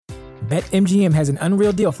BetMGM has an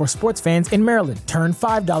unreal deal for sports fans in Maryland. Turn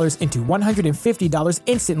 $5 into $150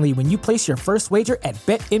 instantly when you place your first wager at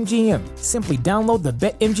BetMGM. Simply download the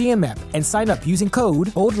BetMGM app and sign up using code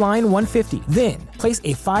OldLine150. Then, place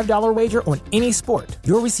a $5 wager on any sport.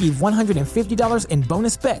 You'll receive $150 in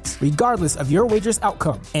bonus bets, regardless of your wager's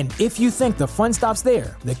outcome. And if you think the fun stops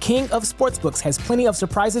there, the King of Sportsbooks has plenty of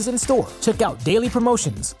surprises in store. Check out daily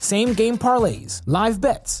promotions, same-game parlays, live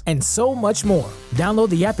bets, and so much more. Download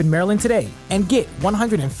the app in Maryland today and get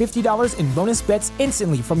 $150 in bonus bets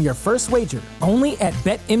instantly from your first wager. Only at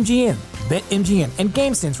BetMGM. BetMGM and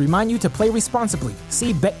GameSense remind you to play responsibly.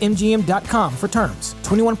 See BetMGM.com for terms.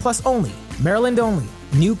 21 plus only. Maryland only.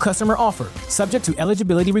 New customer offer. Subject to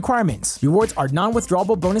eligibility requirements. Rewards are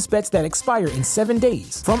non-withdrawable bonus bets that expire in 7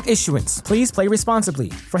 days. From issuance, please play responsibly.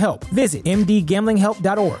 For help, visit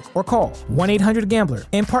mdgamblinghelp.org or call 1-800-GAMBLER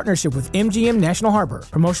in partnership with MGM National Harbor.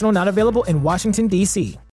 Promotional not available in Washington,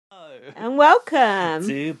 D.C. And welcome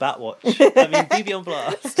to Batwatch. BB on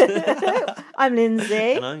Blast. I'm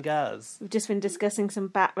Lindsay. And I'm Gaz. We've just been discussing some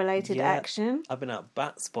bat-related action. I've been out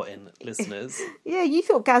bat spotting, listeners. Yeah, you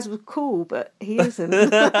thought Gaz was cool, but he isn't.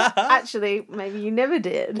 Actually, maybe you never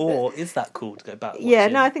did. Or is that cool to go bat watching? Yeah,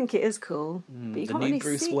 no, I think it is cool. But you the can't new really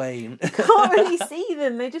Bruce Wayne. You can't really see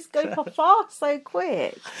them. They just go fast so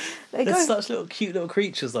quick. They're such cute little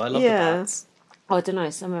creatures, though. I love the bats. Oh, I don't know,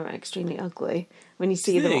 some are extremely ugly. When you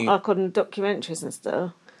see them like on documentaries and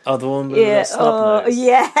stuff. Oh, the one with the snub nose.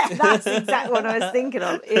 Yeah, that's exactly what I was thinking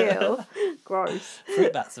of. Ew. Gross.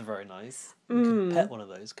 Fruit bats are very nice. You could pet one of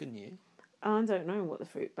those, couldn't you? I don't know what the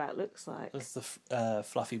fruit bat looks like. That's the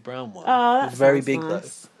fluffy brown one. Oh, that's very big,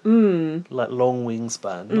 nice. though. Like long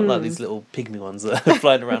wingspan. Not like these little pygmy ones that are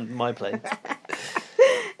flying around my place.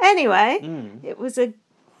 Anyway, it was a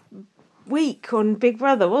week on Big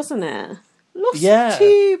Brother, wasn't it? Lost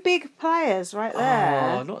two big players right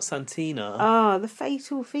there. Oh, not Santina. Oh, the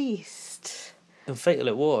Fatal Feast. And fatal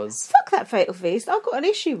it was. Fuck that Fatal Feast. I've got an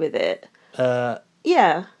issue with it.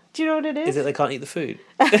 Yeah. Do you know what it is? Is it they can't eat the food?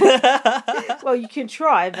 Well, you can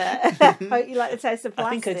try, but hope you like the taste of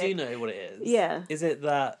plastic. I think I do know what it is. Yeah. Is it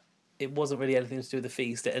that it wasn't really anything to do with the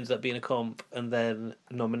feast, it ended up being a comp and then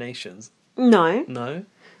nominations? No. No?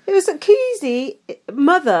 It was at Koozie.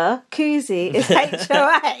 Mother Koozie is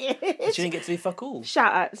HOA. She didn't get to be fuck all.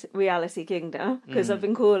 Shout out to Reality Kingdom, because I've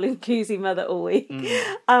been calling Koozie Mother all week.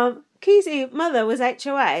 Koozie Mother was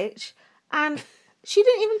HOH, and she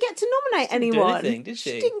didn't even get to nominate anyone. Do anything, did she?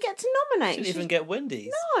 She didn't get to nominate. She didn't even get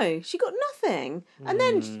Wendy's. No, she got nothing. And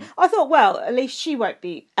then I thought, well, at least she won't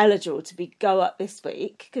be eligible to go up this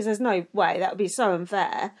week, because there's no way. That would be so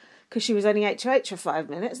unfair, because she was only HOH for 5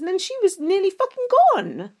 minutes, and then she was nearly fucking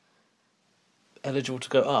gone. Eligible to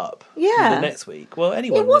go up? Yeah. The next week? Well,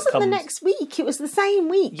 anyone It wasn't that comes... the next week, it was the same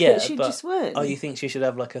week that she just won. Oh, you think she should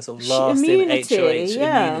have like a sort of lasting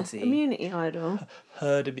HOH immunity idol.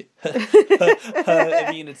 Herd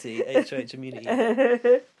immunity, HOH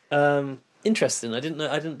immunity. Interesting. That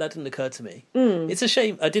didn't occur to me. It's a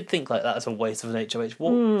shame. I did think like that as a waste of an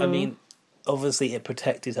HOH. I mean, obviously it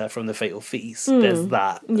protected her from the Fatal Feast. There's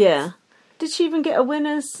that. Yeah. Did she even get a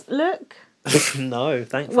winner's look? No,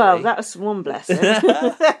 thankfully. Well, that was one blessing.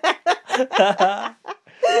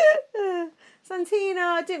 Santina,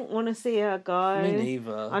 I didn't want to see her go. Me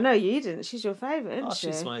neither. I know you didn't. She's your favourite, isn't she?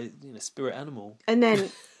 She's my spirit animal. And then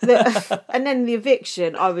the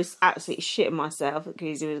eviction, I was absolutely shitting myself that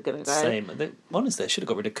Koozie was going to go. Same. Honestly, I should have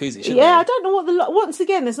got rid of Koozie, shouldn't I they? don't know what once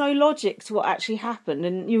again, there's no logic to what actually happened,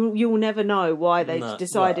 and you will never know why they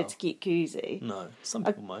decided to keep Koozie. No, some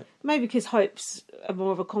people might. Maybe because Hope's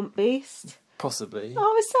more of a comp beast. Possibly. Oh,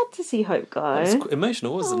 I was sad to see Hope go. It was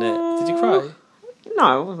emotional, wasn't it? Did you cry?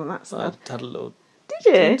 No, it wasn't that sad. I had a little... Did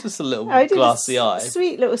you? Just a little glassy eye.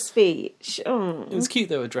 Sweet little speech. Oh. It was cute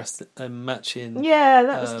they were dressed matching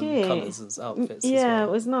that was cute. colours and outfits as well.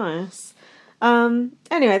 It was nice.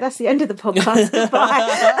 Anyway, that's the end of the podcast.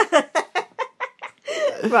 Goodbye.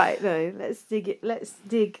 Right, no, let's dig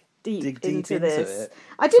deep into this.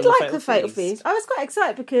 I did like the Fatal Feast. I was quite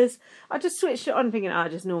excited because I just switched it on thinking,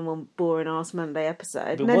 just normal boring ass Monday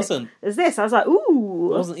episode. But it wasn't. There's this. I was like,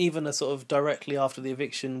 ooh. It wasn't even a sort of directly after the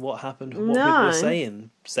eviction, what happened, what people were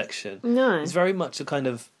saying section. No. It was very much a kind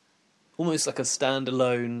of, almost like a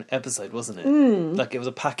standalone episode, wasn't it? Like it was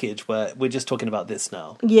a package where we're just talking about this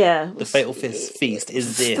now. Yeah. The Fatal Feast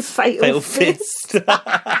is this. The Fatal Fist.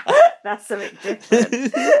 That's something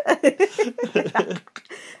different.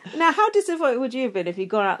 Now, how disappointed would you have been if you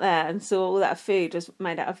gone out there and saw all that food was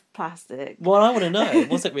made out of plastic? Well, I want to know,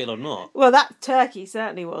 was it real or not? Well, that turkey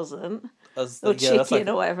certainly wasn't. or chicken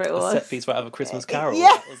or whatever it was. A set piece right out of A Christmas Carol.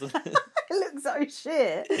 Yeah. Wasn't it? It looks so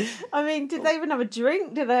shit. I mean, did they even have a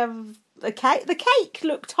drink? Did they have a cake? The cake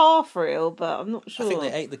looked half real, but I'm not sure. I think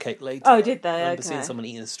they ate the cake later. Oh, did they? I remember okay. seeing someone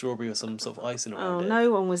eating a strawberry with some sort of icing around it.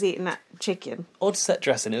 No one was eating that chicken. Odd set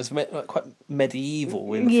dressing. It was quite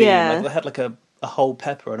medieval in theme. Yeah. Like they had like a whole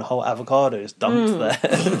pepper and a whole avocado just dumped there.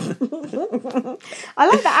 I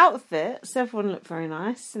like the outfits. Everyone looked very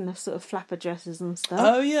nice in the sort of flapper dresses and stuff.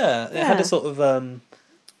 Oh yeah, it had a sort of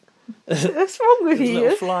What's wrong with a you?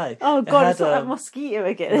 little fly. Oh god, it's had, not that mosquito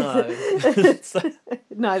again. No.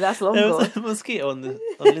 No, that's long There gone. was a mosquito on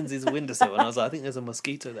Lindsay's windowsill, and I was like, I think there's a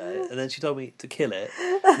mosquito there. And then she told me to kill it.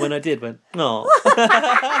 When I did, went, no.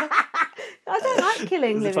 I don't like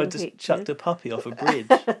killing As if living I just creatures. chucked a puppy off a bridge.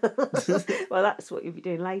 Well, that's what you'll be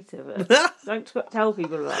doing later, but don't tell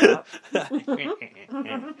people about that.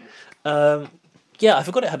 Yeah, I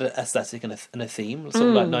forgot it had an aesthetic and a theme, sort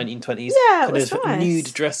of like 1920s. Yeah, it was nice.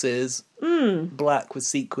 Nude dresses, black with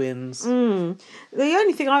sequins. The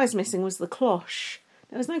only thing I was missing was the cloche.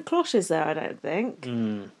 There was no cloches there, I don't think.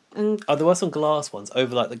 And there were some glass ones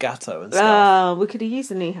over like the gatto and stuff. we could have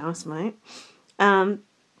used a new housemate.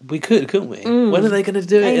 We could, couldn't we? When are they going to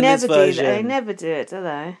do it in this version? They never do it, do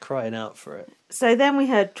they? Crying out for it. So then we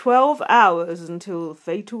had 12 hours until the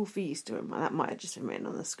fatal feast. That might have just been written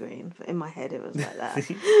on the screen, but in my head it was like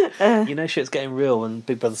that. You know shit's getting real when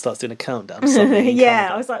Big Brother starts doing a countdown. Suddenly in Yeah,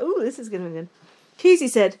 Canada. I was like, ooh, this is going to be good. Cusey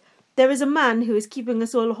said, there is a man who is keeping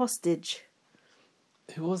us all hostage.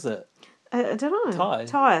 Who was it? I don't know.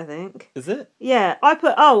 Ty, I think. Is it? Yeah, I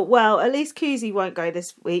put, at least Cusey won't go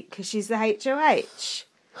this week because she's the HOH.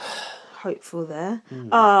 Hopeful there.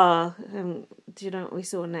 Do you know what we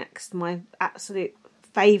saw next? My absolute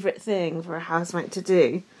favourite thing for a housemate to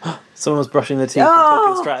do. Someone was brushing their teeth and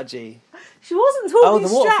talking strategy. She wasn't talking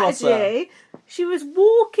the water strategy. She was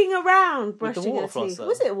walking around brushing her teeth. flosser.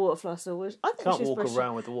 Was it a water flosser? I think Can't she was walk brushing...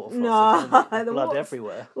 around with the water No, flosser. can you? the Blood water-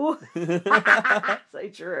 everywhere. So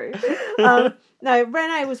true. No,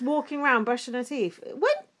 Renee was walking around brushing her teeth.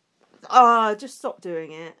 Just stop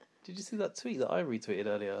doing it. Did you see that tweet that I retweeted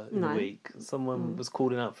earlier in No. the week? Someone was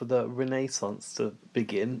calling out for the Renaissance to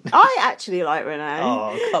begin. I actually like Renee.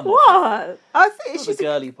 Oh, come on. What? I think Not she's. the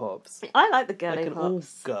girly pops. I like the They girly can all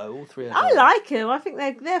pops. go, all three of them. I like them. I think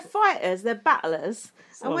they're fighters. They're battlers.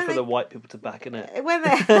 Someone for the white people to back in it. When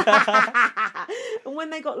they and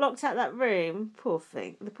when they got locked out that room, poor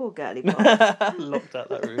thing, the poor girly pop. Locked out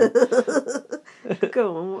that room.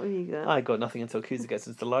 Go on, what have you got? I got nothing until Kuzi gets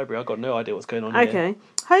into the library. I've got no idea what's going on here. Okay.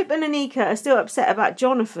 Hope and Anika are still upset about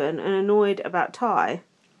Jonathan and annoyed about Ty.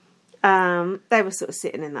 They were sort of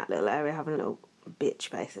sitting in that little area having a little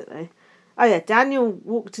bitch, basically. Oh yeah, Daniel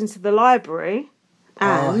walked into the library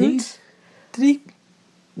and... Did he?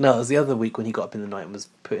 No, it was the other week when he got up in the night and was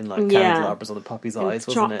putting like candelabras on the puppy's eyes,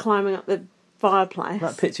 wasn't it? Climbing up the fireplace.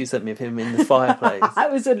 That picture you sent me of him in the fireplace.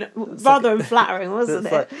 That was rather unflattering, wasn't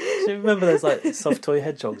it? Like, do you remember those like soft toy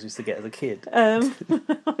hedgehogs you used to get as a kid? I'm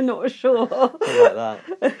not sure. Something like that.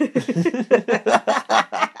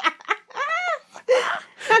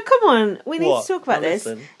 Now, come on, we need What? to talk about Now this.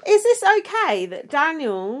 listen. Is this okay that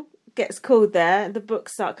Daniel gets called there, the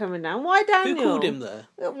books start coming down? Why Daniel? Who called him there?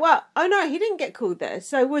 Well, oh no, he didn't get called there.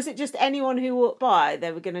 So was it just anyone who walked by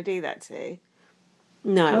they were going to do that to?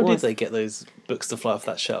 No, How it did was. they get those books to fly off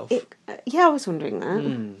that shelf? Yeah, I was wondering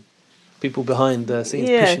that. People behind the scenes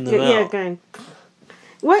pushing them Yeah, out. going...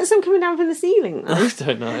 Weren't some coming down from the ceiling, though? I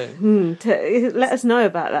don't know. Let us know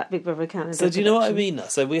about that Big Brother Canada. So do you know what I production. mean?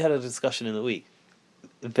 So we had a discussion in the week,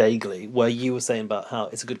 vaguely, where you were saying about how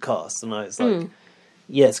it's a good cast, and I was like,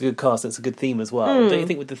 yeah, it's a good cast, and it's a good theme as well. Don't you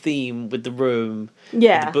think with the theme, with the room, with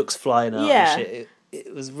Yeah. the books flying out Yeah. and shit,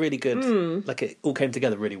 it was really good. Like it all came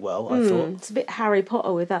together really well, I thought. It's a bit Harry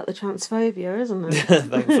Potter without the transphobia, isn't it?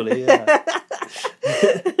 Thankfully, yeah.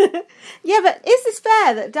 Yeah, but is this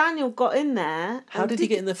fair that Daniel got in there? How did he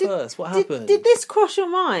get in there first? What did- happened? Did this cross your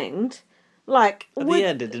mind? Like, At the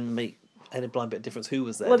end, it didn't make any blind bit of difference who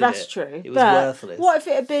was there. well, did that's it? true. It was but worthless. what if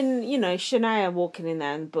it had been, Shania walking in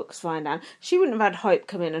there and the books flying down? She wouldn't have had Hope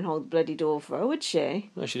come in and hold the bloody door for her, would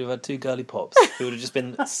she? I should have had two girly pops who would have just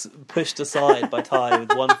been pushed aside by Ty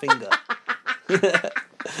with one finger.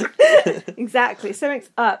 Exactly. Something's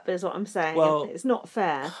up, is what I'm saying. Well, it's not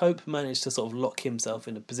fair. Hope managed to sort of lock himself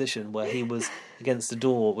in a position where he was against a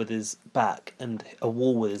door with his back and a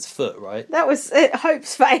wall with his foot, right? That was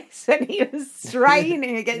Hope's face when he was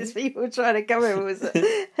straining against people trying to come in. Was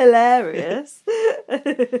hilarious.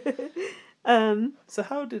 So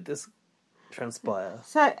how did this transpire?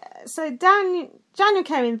 So Daniel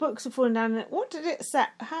came in. The books were falling down. What did it say?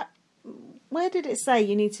 Where did it say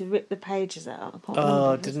you need to rip the pages out? I can't Oh,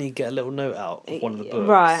 remember. didn't he get a little note out of one of the books?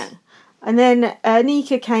 Right. And then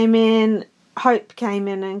Nika came in, Hope came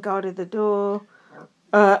in and guarded the door.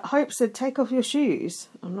 Hope said, take off your shoes.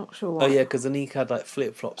 I'm not sure why. Oh, yeah, because Anika had, like,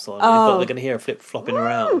 flip-flops on. I thought they're going to hear her flip-flopping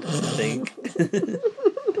around, I think.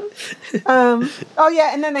 Oh,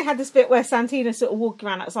 yeah, and then they had this bit where Santina sort of walked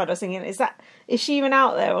around outside. I was thinking, is she even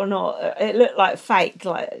out there or not? It looked like fake,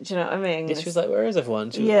 like, do you know what I mean? Yeah, she was like, where is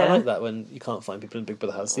everyone? I like that when you can't find people in Big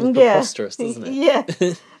Brother house. It seems preposterous, doesn't it? Yeah.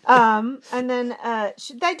 And then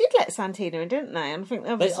they did let Santina in, didn't they? And I think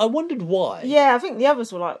the others... I wondered why. Yeah, I think the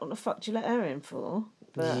others were like, what the fuck did you let her in for?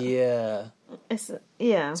 But yeah.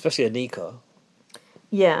 Yeah. Especially Anika.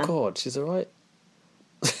 Yeah. God, she's alright.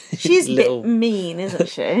 She's a bit mean, isn't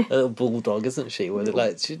she? A little bulldog, isn't she? Where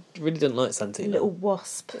she really didn't like Santina. A little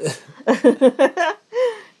wasp.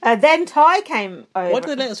 Then Ty came over. Why did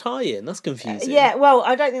they let Ty in? That's confusing. Yeah, well,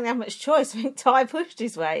 I don't think they have much choice. I think Ty pushed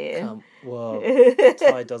his way in. Well,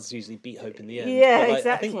 Ty does usually beat Hope in the end. Yeah, but,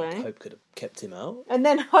 exactly. I think Hope could have kept him out. And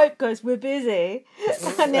then Hope goes, we're busy.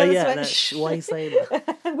 And the others went, why are you saying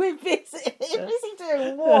that? We're busy. Busy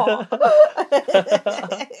doing what?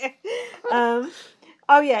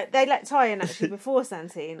 Oh, yeah, they let Ty in, actually, before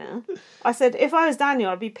Santina. I said, if I was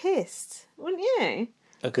Daniel, I'd be pissed. Wouldn't you?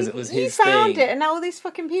 Because it was his thing. He found thing. it, and now all these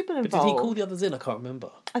fucking people involved. But did he call the others in? I can't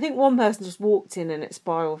remember. I think one person just walked in and it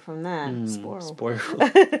spiraled from there. Spoil.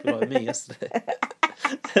 Like me yesterday.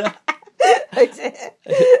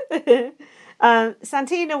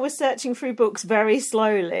 Santina was searching through books very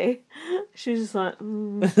slowly. She was just like,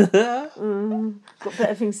 got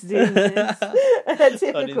better things to do than this.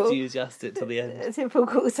 Typical. Unenthusiastic to the end.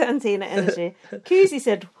 Typical Santina energy. Kuzi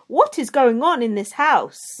said, what is going on in this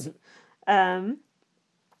house?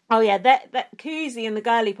 Oh yeah, that Kuzi and the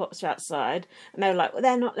Girly Pops were outside, and they were like, well,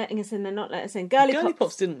 they're not letting us in, they're not letting us in. Girly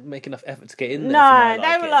Pops didn't make enough effort to get in there. No,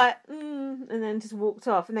 they were like, and then just walked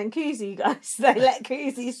off. And then Kuzi goes, they let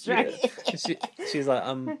Kuzi straight in. She was like,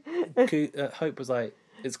 Hope was like,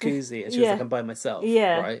 it's Kuzi, and she was like, I'm by myself,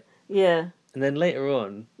 right? Yeah. And then later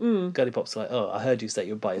on, Girly Pop's like, oh, I heard you say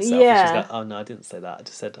you're by yourself. Yeah. And she's like, oh, no, I didn't say that. I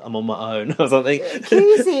just said I'm on my own or something.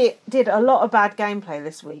 Kuzi did a lot of bad gameplay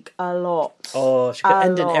this week. A lot. Oh, she kept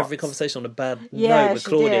ending every conversation on a bad note with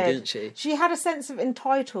Claudia, didn't she? She had a sense of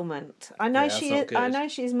entitlement. I know I know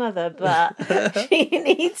she's mother, but she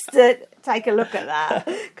needs to take a look at that,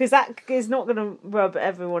 because that is not going to rub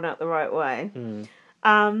everyone out the right way.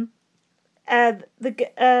 Then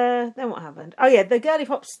what happened? Oh yeah, the Girly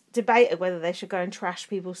Pops debated whether they should go and trash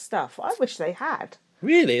people's stuff. I wish they had.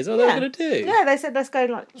 Really? Is that what they were going to do? Yeah, they said let's go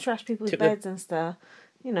like trash people's beds and stuff.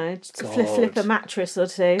 You know, just to flip a mattress or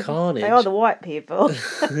two. Carnage. They are the white people.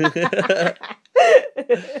 But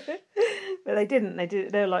they didn't. They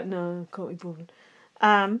were like, no, can't be bothered.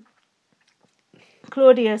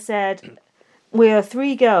 Claudia said, we are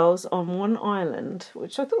 3 girls on one island,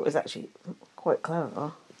 which I thought was actually quite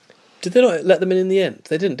clever. Did they not let them in the end?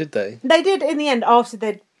 They didn't, did they? They did in the end after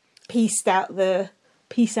they'd pieced out the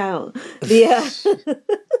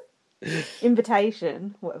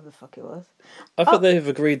invitation, whatever the fuck it was. I thought they've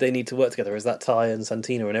agreed they need to work together. Is that Ty and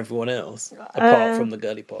Santina and everyone else, apart from the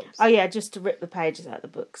Girly Pops? Oh yeah, just to rip the pages out of the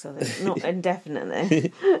books, I think, not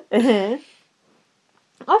indefinitely. I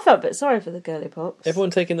felt a bit sorry for the Girly Pops. Everyone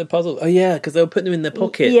taking the puzzle. Oh yeah, because they were putting them in their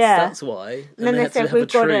pockets. Yeah, that's why. And then they said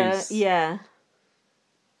we've got to. Yeah.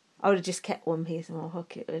 I would have just kept one piece in my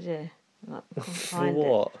pocket, would you? Like, for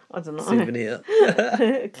what? I don't know. Souvenir.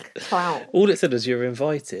 Clout. All it said was you were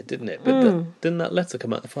invited, didn't it? But didn't that letter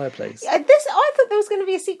come out the fireplace? I thought there was going to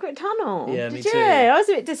be a secret tunnel. Yeah, me too. I was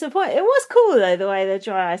a bit disappointed. It was cool though, the way the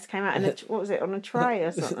dry ice came out in what was it, on a tray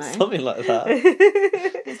or something? Something like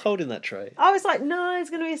that. Who's holding that tray? I was like, no,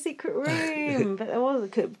 it's going to be a secret room, but there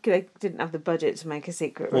wasn't. They didn't have the budget to make a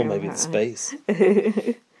secret room. Or maybe the space.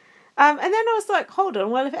 And then I was like, hold on,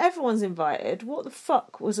 well, if everyone's invited, what the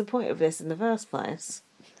fuck was the point of this in the first place?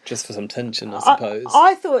 Just for some tension, I suppose.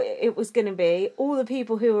 I thought it was going to be all the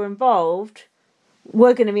people who were involved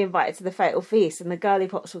were going to be invited to the Fatal Feast and the Girly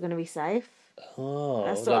Pops were going to be safe. Oh,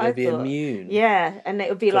 that's what they'd be immune. Yeah, and it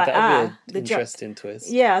would be the interesting twist.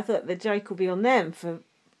 Yeah, I thought the joke would be on them for,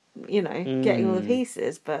 getting all the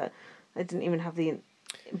pieces, but they didn't even have the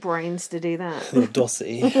brains to do that. Little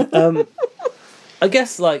Dossie. I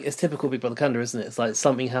guess, it's typical Big Brother calendar, isn't it? It's like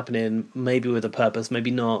something happening, maybe with a purpose,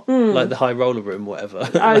 maybe not. Like the high roller room, whatever.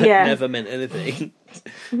 Oh, yeah. Never meant anything.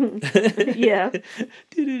 Yeah.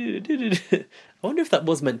 I wonder if that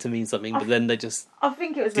was meant to mean something, but then they just I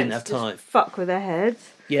think it was didn't meant have to time. Just fuck with their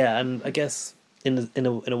heads. Yeah, and I guess in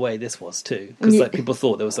a way this was too, because people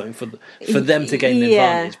thought there was something for them to gain an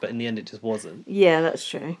advantage, but in the end it just wasn't. Yeah, that's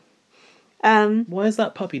true. Why has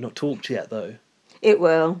that puppy not talked yet, though? It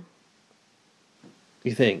will.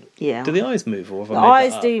 You think? Yeah. Do the eyes move, or have The I made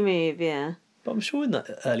eyes that up? do move, yeah. But I'm sure in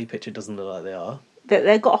that early picture it doesn't look like they are. But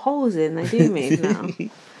they've got holes in, they do move now.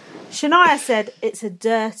 Shania said it's a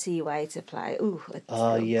dirty way to play. Ooh.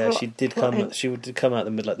 She did come out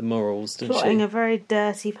the middle, like the morals, didn't plotting she? a very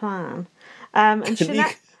dirty plan. And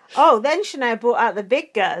Shania... then Shania brought out the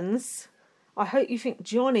big guns. I hope you think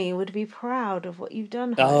Johnny would be proud of what you've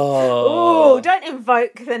done. Oh, don't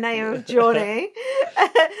invoke the name of Johnny.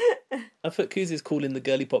 I thought Kuzi's calling the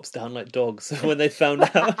girly pops down like dogs when they found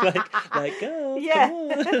out, like girls, come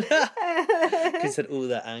on. Kuzi said, "Oh,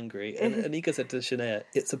 they're angry," and Anika said to Shania,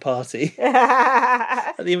 "It's a party."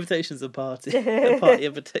 The invitation's a party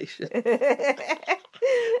invitation.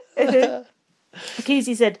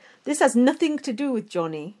 Kuzi said, "This has nothing to do with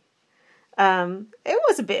Johnny." It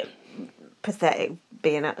was a bit pathetic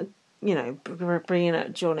bringing out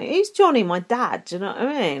Johnny. Who's Johnny? My dad, do you know what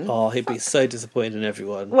I mean? Oh, he'd be so disappointed in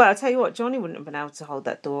everyone. Well, I'll tell you what, Johnny wouldn't have been able to hold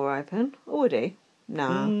that door open, or would he?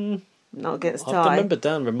 Nah, not against Ty. I remember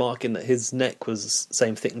Dan remarking that his neck was the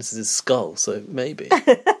same thickness as his skull, so maybe. Is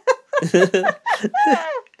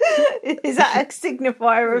that a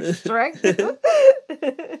signifier of strength?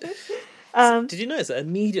 Did you notice that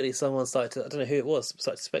immediately someone started to, I don't know who it was,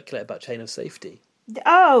 started to speculate about chain of safety?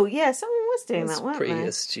 Oh, yeah, someone was doing that, weren't pretty they?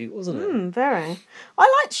 astute, wasn't it? Very.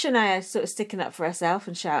 I liked Shania sort of sticking up for herself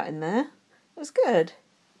and shouting there. It was good.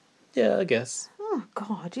 Yeah, I guess. Oh,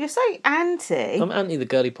 God, you're so anti. I'm anti the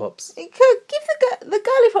girly pops. You could give the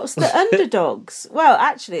girly pops the underdogs. Well,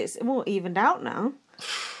 actually, it's more evened out now.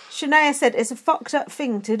 Shania said it's a fucked up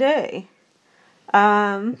thing to do.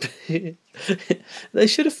 They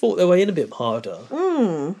should have fought their way in a bit harder.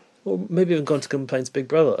 Or maybe even gone to complain to Big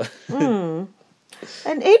Brother.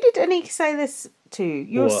 And who did Anika say this to?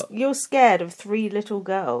 You're scared of 3 little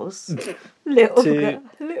girls. Little girls.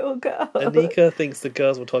 Anika thinks the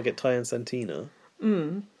girls will target Ty and Santina.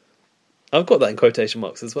 I've got that in quotation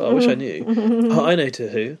marks as well. I wish I knew. I know to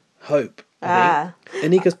who. Hope. I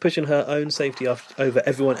think. Anika's pushing her own safety over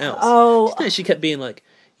everyone else. Oh. She kept being like,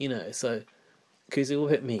 so Kuzi will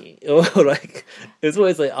hit me. Or like, it was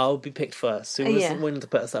always like, I'll be picked first. She was willing to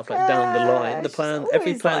put herself like down the line. The plan,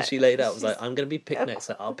 every plan she laid out was like, I'm going to be picked next,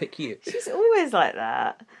 so I'll pick you. She's always like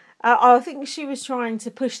that. I think she was trying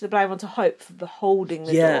to push the blame onto Hope for holding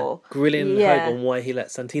the door. Grilling Hope on why he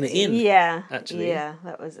let Santina in. Yeah. Actually. Yeah,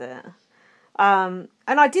 that was it. And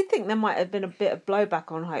I did think there might have been a bit of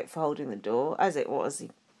blowback on Hope for holding the door. As it was, he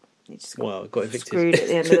just got evicted. Screwed at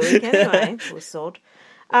the end of the weekend, anyway. Poor sod.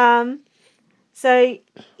 So,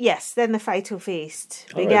 yes, then the fatal feast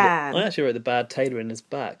began. I actually wrote the bad tailoring is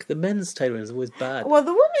back. The men's tailoring is always bad. Well,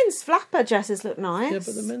 the women's flapper dresses look nice. Yeah,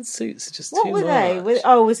 but the men's suits are just what too were much. They?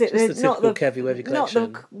 Was it just not the Kevy Wevy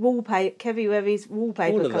collection? Not the Kevy Wevy's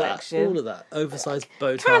wallpaper collection. All of that. Oversized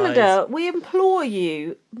bow ties. Canada, we implore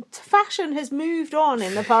you. Fashion has moved on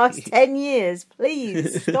in the past 10 years.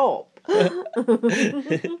 Please stop.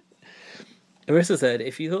 Arissa said,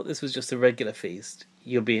 if you thought this was just a regular feast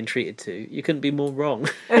you're being treated to, you couldn't be more wrong.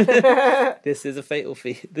 This is a fatal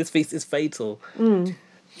feast. This feast is fatal. The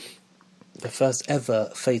first ever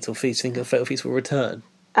fatal feast. Think a fatal feast will return?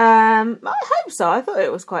 I hope so. I thought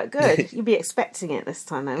it was quite good. You'd be expecting it this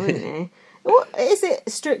time though, wouldn't you? Is it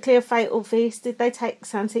strictly a fatal feast? Did they take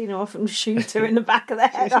Santina off and shoot her in the back of the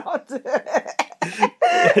head after?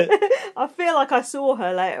 I feel like I saw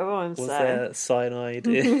her later on. Was there cyanide?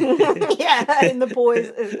 Yeah, in the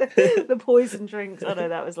poison drinks. Oh no,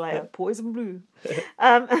 that was later. Poison blue.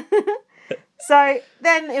 So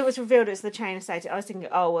then it was revealed it's the chain of safety. I was thinking,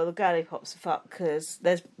 oh well, the girly pops are fucked because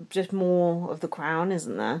there's just more of the crown,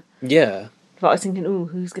 isn't there? Yeah. But I was thinking,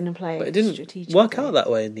 who's going to play? But it didn't work out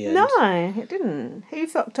that way in the end. No, it didn't. Who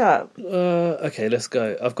fucked up? Okay, let's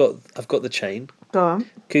go. I've got the chain. Go on.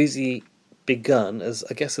 Kuzi begun as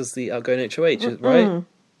the outgoing HOH, right?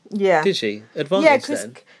 Yeah. Did she? Advantage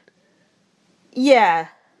then? Yeah.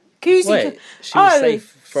 Kuzi. Wait, she was safe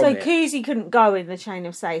from it. So Kuzi couldn't go in the chain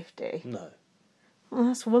of safety. No. Well,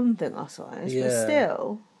 that's one thing, I suppose. Yeah. But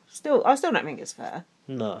still, I still don't think it's fair.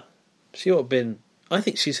 No, she ought to have been. I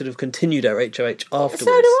think she should have continued her HOH afterwards.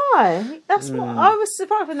 So do I. That's what I was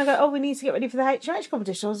surprised when they go, we need to get ready for the HOH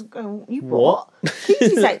competition. I was going, you what?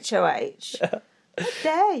 Kuzi's HOH. How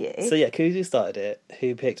dare you? So yeah, Kuzi started it.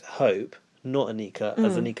 Who picked Hope, not Anika,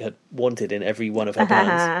 as Anika had wanted in every one of her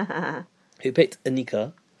plans. Who picked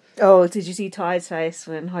Anika? Oh, did you see Ty's face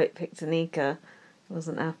when Hope picked Anika? He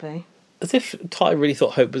wasn't happy. As if Ty really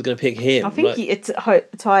thought Hope was going to pick him. I think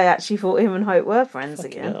Ty actually thought him and Hope were friends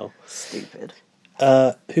again. Hell. Stupid.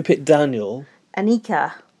 Who picked Daniel?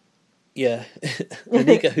 Anika. Yeah,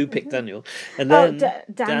 Anika who picked Daniel, and then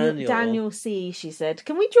Daniel C. She said,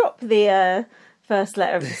 "Can we drop the first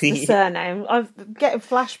letter of the surname? I'm getting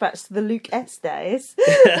flashbacks to the Luke S days."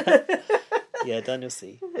 Yeah, Daniel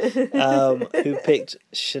C. Who picked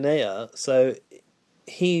Shania? So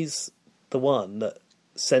he's the one that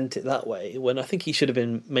sent it that way. When I think he should have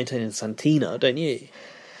been maintaining Santina, don't you?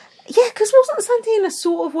 Yeah, because wasn't Santina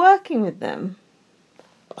sort of working with them?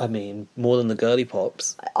 I mean, more than the girly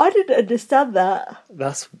pops. I didn't understand that.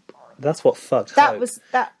 That's what fucked. That Hope. was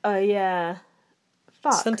that. Oh yeah.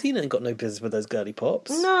 Fuck. Santina ain't got no business with those girly pops.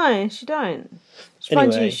 No, she don't.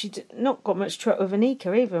 Mind you, she not got much trouble with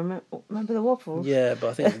Anika either. Remember the waffles? Yeah, but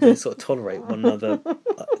I think they sort of tolerate one another.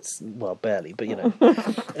 Well, barely, but you know.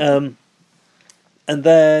 And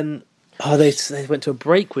then they went to a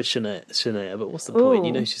break with Shania, but what's the point? Ooh.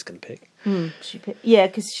 You know she's going to pick. Yeah,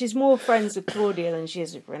 because she's more friends with Claudia than she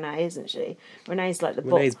is with Renee, isn't she? Renee's like the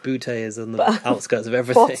Renee's bootay is on the outskirts of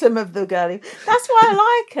everything. Bottom of the girly. That's why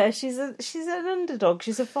I like her. She's an underdog.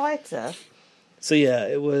 She's a fighter. So yeah,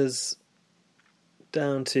 it was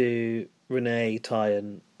down to Renee, Ty,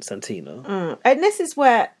 and Santina. And this is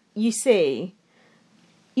where you see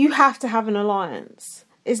you have to have an alliance.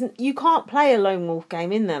 You can't play a lone wolf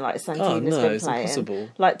game in there like Santina's been playing. It's impossible.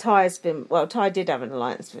 Like Ty did have an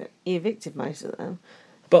alliance, but he evicted most of them.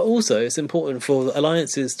 But also, it's important for the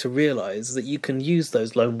alliances to realise that you can use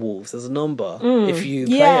those lone wolves as a number if you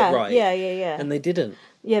play it right. Yeah. And they didn't.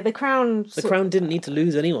 Yeah, the Crown... The Crown didn't need to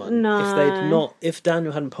lose anyone. No. If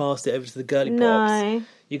Daniel hadn't passed it over to the girly pops,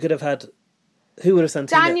 you could have had... Who would have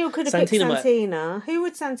Santina? Daniel could have picked Santina. Who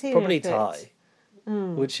would Santina probably have picked? Ty.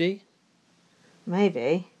 Would she?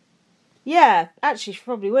 Maybe. Yeah, actually, she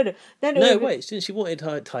probably would have. Wait, she wanted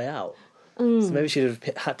Ty out. So maybe she'd have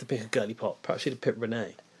had to pick a girly pop. Perhaps she'd have picked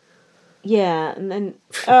Renee. Yeah, and then...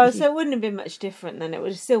 so it wouldn't have been much different then. It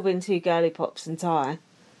would have still been two girly pops and Ty.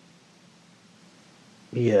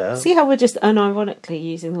 Yeah. See how we're just unironically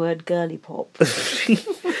using the word girly pop?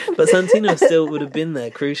 But Santina still would have been there,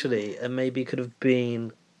 crucially, and maybe could have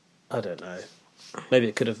been... I don't know. Maybe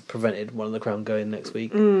it could have prevented one of the Crown going next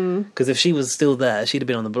week. Because if she was still there, she'd have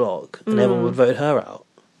been on the block, and everyone would vote her out.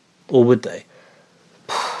 Or would they?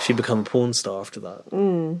 She'd become a porn star after that.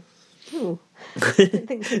 I didn't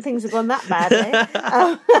think some things have gone that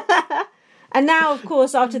badly. And now, of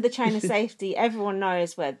course, after the chain of safety, everyone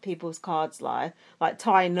knows where people's cards lie. Like,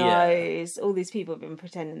 Ty knows. All these people have been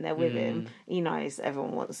pretending they're with him. He knows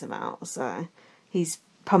everyone wants him out. So he's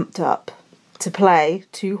pumped up to play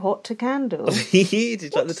Too Hot to Handle. Did you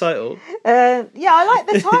like the title? Yeah, I like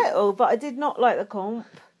the title, but I did not like the comp.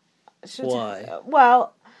 Why?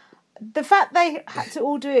 Well, the fact they had to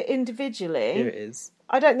all do it individually... Here it is.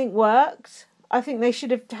 I don't think worked. I think they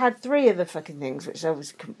should have had 3 of the fucking things, which I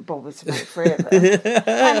was bothered to make 3 of them,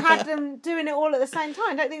 and had them doing it all at the same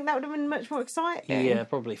time. I don't think that would have been much more exciting. Yeah,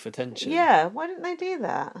 probably for tension. Yeah, why didn't they do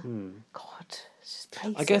that? God, it's just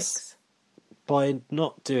basics. I guess by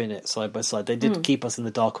not doing it side by side, they did keep us in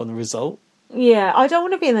the dark on the result. Yeah, I don't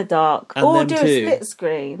want to be in the dark. And or do them a too. split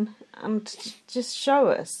screen and just show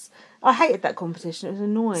us. I hated that competition. It was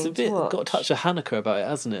annoying. It's a bit got a touch of Hanukkah about it,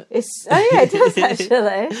 hasn't it? It does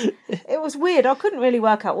actually. It was weird. I couldn't really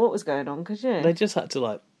work out what was going on, could you? They just had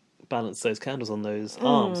to balance those candles on those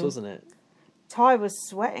arms, wasn't it? Ty was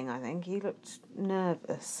sweating. I think he looked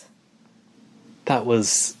nervous. That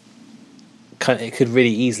was it could really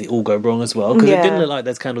easily all go wrong as well, because it didn't look like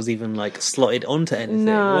those candles even slotted onto anything.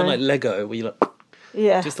 No. It wasn't like Lego where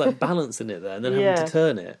you just balancing it there and then having to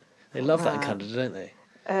turn it. They love that in Canada, don't they?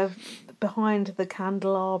 Behind the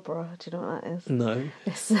Candelabra. Do you know what that is? No.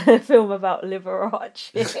 It's a film about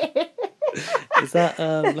Liberace. Is that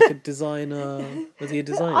like a designer? Was he a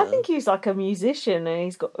designer? I think he's like a musician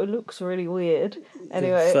and it looks really weird.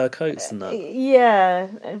 Anyway, fur coats and that. Yeah,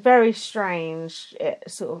 a very strange,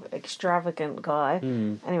 sort of extravagant guy.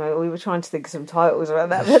 Anyway, we were trying to think of some titles around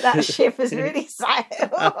that, but that ship is really sad.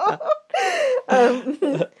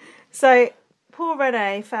 So poor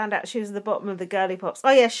Renee found out she was at the bottom of the girly pops.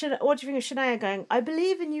 Oh yeah, what do you think of Shania going, "I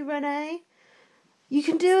believe in you, Renee. You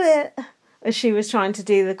can do it." As she was trying to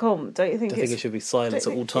do the comp, don't you think? I think it should be silence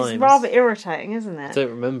at all times. It's rather irritating, isn't it? I don't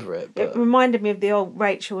remember it. But... It reminded me of the old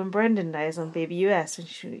Rachel and Brendan days on BBUS when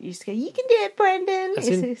she used to go, "You can do it, Brendan."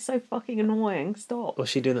 It's so fucking annoying. Stop. Was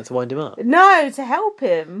she doing that to wind him up? No, to help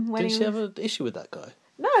him. Didn't she have an issue with that guy?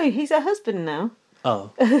 No, he's her husband now.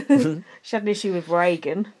 Oh. She had an issue with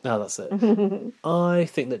Reagan. No, that's it. I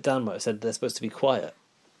think that Dan might have said they're supposed to be quiet.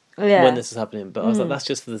 Yeah. When this is happening, but I was like, that's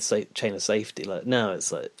just for the chain of safety. Now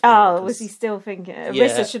it's like, was he still thinking?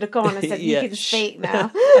 Arissa should have gone and said, "You can speak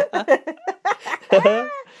now."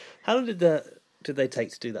 How did the did they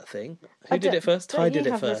take to do that thing? Who did it first? Ty did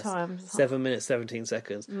it first. 7 minutes, 17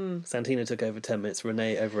 seconds. Santina took over 10 minutes.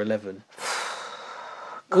 Renee over 11.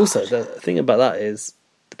 Also, the thing about that is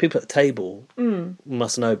the people at the table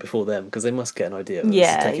must know before them because they must get an idea. This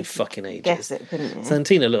is taking fucking ages. Guess it, couldn't you?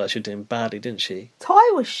 Santina looked like she was doing badly, didn't she?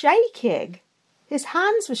 Ty was shaking. His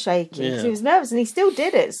hands were shaking because he was nervous, and he still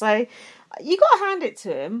did it. So you got to hand it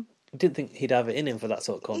to him. I didn't think he'd have it in him for that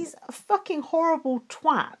sort of comp. He's a fucking horrible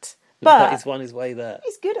twat. But he's won his way there.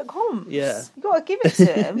 He's good at comps. Yeah. You got to give it to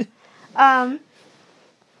him.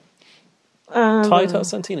 Ty told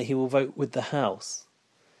Santina he will vote with the House.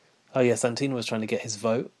 Oh yeah, Santina was trying to get his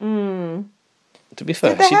vote. To be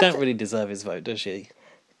fair, she don't really deserve his vote, does she?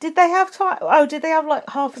 Did they have time? Oh, did they have like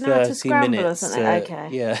half an hour to scramble or something? Okay.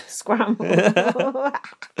 Yeah. Scramble.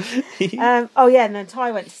 Oh yeah, and then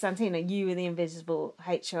Ty went to Santina. You were the invisible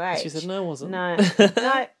HOH. She said, "No, I wasn't." No,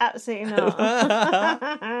 absolutely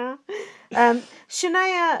not.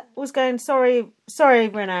 Shania was going, sorry,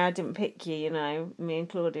 Renee, I didn't pick you. You know, me and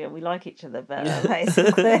Claudia, we like each other better,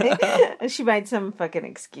 basically. And she made some fucking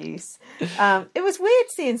excuse. It was weird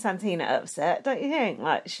seeing Santina upset, don't you think?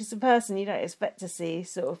 Like, she's a person you don't expect to see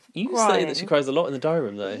sort of You crying. say that she cries a lot in the diary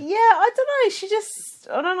room, though. Yeah, I don't know. She just,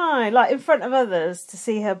 I don't know, like in front of others to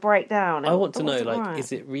see her break down. I want to know, like,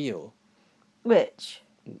 is it real? Which?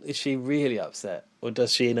 Is she really upset? Or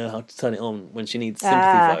does she know how to turn it on when she needs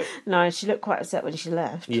sympathy vote? No, she looked quite upset when she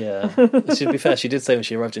left. Yeah. To be fair, she did say when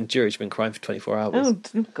she arrived in jury she'd been crying for 24 hours.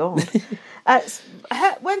 Oh, God.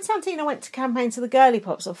 When Santina went to campaign to the Girly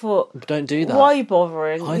Pops, I thought, don't do that. Why are you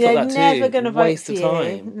bothering? I thought that too. Never going to vote Waste for of you.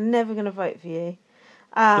 time. Never going to vote for you.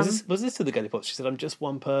 Was this to the Girly Pops? She said, I'm just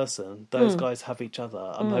one person. Those guys have each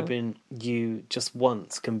other. I'm hoping you just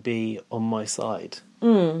once can be on my side.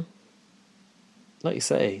 Like you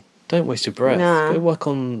say, don't waste your breath. Nah. Go work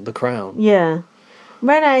on the crown. Yeah.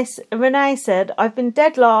 Renee said, I've been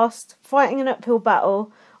dead last, fighting an uphill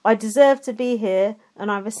battle. I deserve to be here,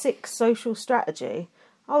 and I have a sick social strategy.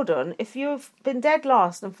 Hold on. If you've been dead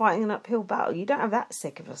last and fighting an uphill battle, you don't have that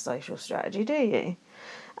sick of a social strategy, do you?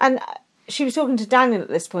 And she was talking to Daniel at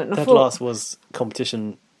this point. And Dead last was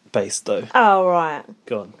competition-based, though. Oh, right.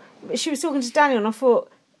 Go on. She was talking to Daniel, and I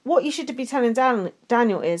thought, what you should be telling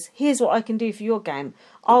Daniel is, here's what I can do for your game.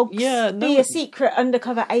 I'll be a secret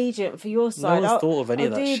undercover agent for your side. No one's thought of any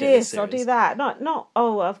of that shit. I'll do this, I'll do that. Not,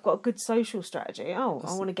 I've got a good social strategy. Oh,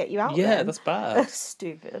 I want to get you out there. Yeah, that's bad. That's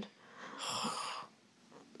stupid.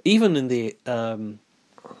 Even in the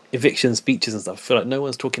eviction speeches and stuff, I feel like no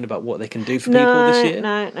one's talking about what they can do for people this year.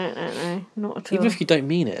 No, not at all. Even if you don't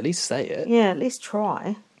mean it, at least say it. Yeah, at least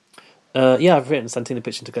try. I've written Santina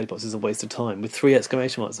pitching to Girly Pops is a waste of time with 3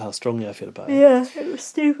 exclamation marks. How strongly I feel about it. Yeah, it was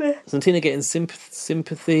stupid. Santina getting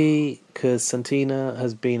sympathy because Santina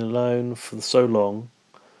has been alone for so long.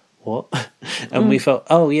 What? And we felt,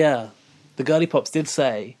 the Girly Pops did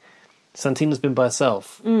say Santina's been by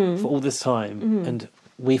herself for all this time, and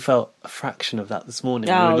we felt a fraction of that this morning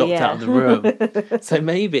when we were locked out of the room. So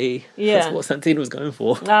maybe that's what Santina was going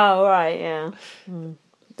for. Oh, right, yeah. Don't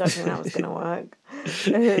think that was going to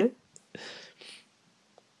work.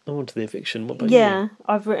 I want to the eviction. What about you?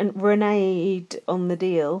 I've written Renee on the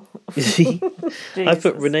deal. I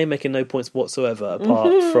put Renee making no points whatsoever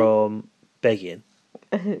apart from begging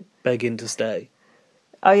to stay.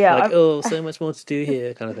 Oh yeah, so much more to do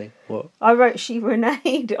here, kind of thing. What? I wrote she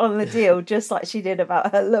reneged on the deal just like she did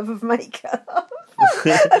about her love of makeup.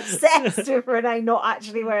 Obsessed with Renee not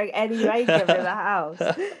actually wearing any makeup in the house.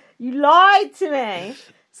 You lied to me.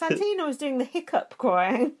 Santina was doing the hiccup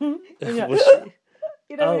crying. Was she?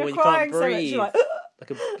 You know, when you're crying so much, you're like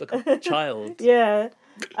like a child. Yeah.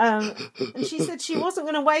 And she said she wasn't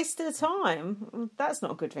going to waste her time. That's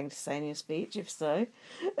not a good thing to say in your speech, if so.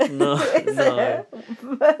 No.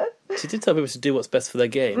 She did tell people to do what's best for their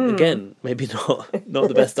game. Again, maybe not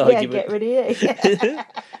the best argument. Get rid of you.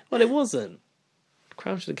 Well, it wasn't.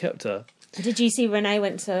 Crown should have kept her. Did you see Renee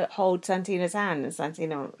went to hold Santina's hand and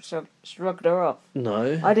Santina shrugged her off?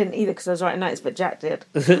 No. I didn't either because I was writing notes, but Jack did.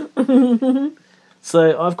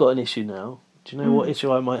 So I've got an issue now. Do you know what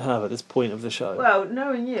issue I might have at this point of the show? Well,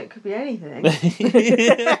 knowing you, it could be anything.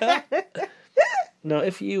 Now,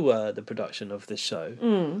 if you were the production of this show,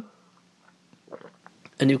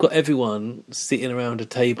 and you've got everyone sitting around a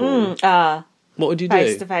table, what would you do?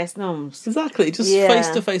 Face-to-face noms. Exactly, just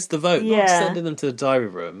face-to-face the vote, not sending them to the diary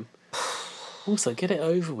room. Also, get it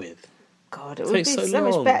over with. God, it would be so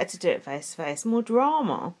much better to do it face-to-face, more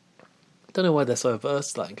drama. I don't know why they're so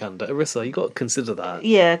averse to that in Canada. Arissa, you've got to consider that.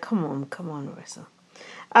 Yeah, come on, Arissa.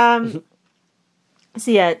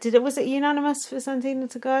 So yeah, was it unanimous for Santina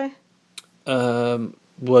to go?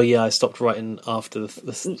 Well, yeah, I stopped writing after the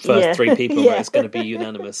first three people where it's going to be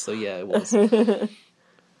unanimous. So yeah, it was.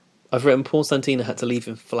 I've written Paul Santina had to leave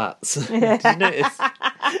in flats. Did you notice?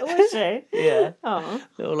 Was she? Yeah. Oh.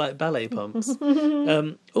 Little like ballet pumps.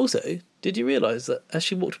 Also, did you realise that as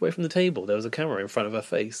she walked away from the table, there was a camera in front of her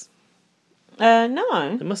face?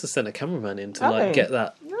 No. They must have sent a cameraman in to get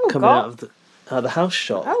that coming God. out of the house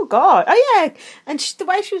shot. Oh God! Oh yeah, and the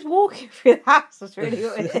way she was walking through the house was really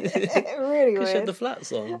weird. Really weird. She had the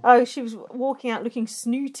flats on. Oh, she was walking out looking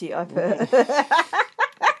snooty. I put.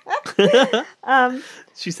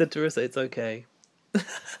 She said to Arissa, "It's okay."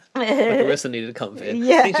 Like Arissa needed comfort.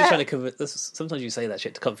 Yeah. I think she's trying to convince. Sometimes you say that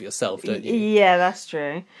shit to comfort yourself, don't you? Yeah, that's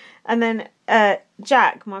true. And then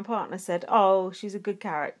Jack, my partner, said, "Oh, she's a good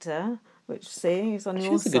character." Which he's on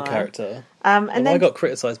your side. She's a good character. And then I got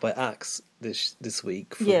criticised by Axe this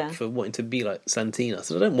week for wanting to be like Santina.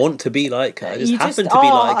 So I don't want to be like her. I just happen to be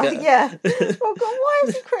like her. Yeah. Oh God, why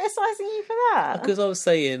is he criticising you for that? Because I was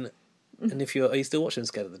saying, and are you still watching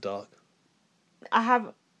Scared of the Dark?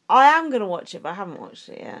 I am going to watch it, but I haven't watched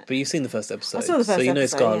it yet. But you've seen the first episode. I saw the first episode, so you know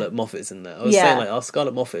Scarlett Moffat's in there. I was saying, like, our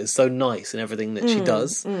Scarlett Moffat is so nice in everything that she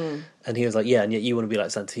does. And he was like, yeah, and yet you want to be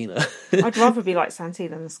like Santina. I'd rather be like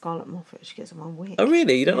Santina than Scarlett Moffat. She gets on my wick. Oh,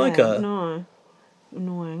 really? You don't like her? No.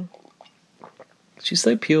 Annoying. She's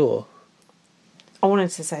so pure. I wanted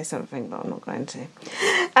to say something, but I'm not going to.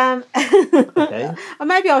 Okay. Or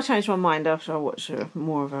maybe I'll change my mind after I watch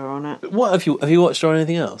more of her on it. What have you watched her on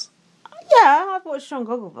anything else? Yeah, I've watched her on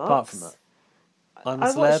Gogglebox. Apart from that.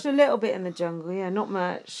 I watched a little bit in The Jungle, yeah, not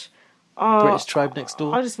much. British Tribe Next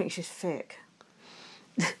Door? I just think she's thick.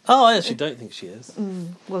 Oh, I actually don't think she is.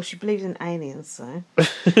 Well, she believes in aliens, so.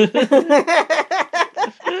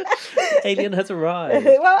 Alien has arrived.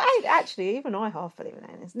 Well, actually, even I half believe in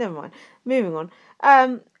aliens. Never mind. Moving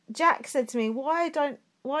on. Jack said to me, why doesn't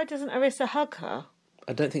Arissa hug her?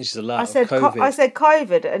 I don't think she's allowed. I said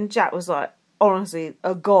COVID, and Jack was like, honestly,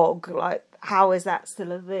 agog. Like, how is that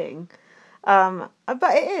still a thing? But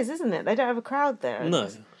it is, isn't it? They don't have a crowd there. No.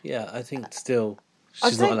 Yeah, I think still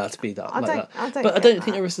she's not allowed to be that. I don't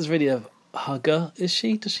think Arissa's really a hugger, is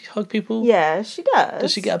she? Does she hug people? Yeah, she does.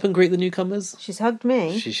 Does she get up and greet the newcomers? She's hugged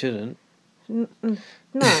me. She shouldn't. No.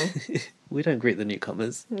 We don't greet the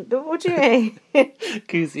newcomers. What do you mean?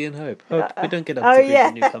 Kuzi and Hope. We don't get up to greet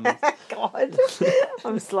the newcomers. God,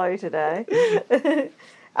 I'm slow today.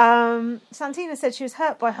 Santina said she was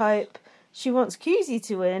hurt by Hope. She wants Kuzi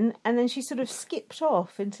to win, and then she sort of skipped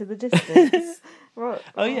off into the distance. Right.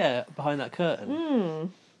 Oh yeah, behind that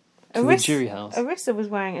curtain. To the jury house. Arissa was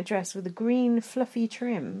wearing a dress with a green fluffy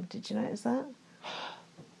trim. Did you notice that?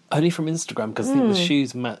 Only from Instagram, because I think the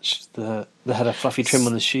shoes matched they had a fluffy trim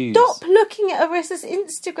on the shoes. Stop looking at Arissa's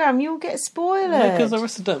Instagram, you'll get spoiled. No, because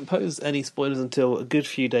Arissa don't post any spoilers until a good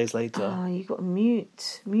few days later. Oh, you got to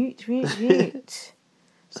mute.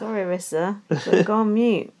 Sorry, Arissa. You've got to go on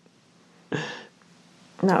mute.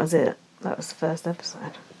 That was it. That was the first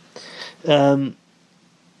episode.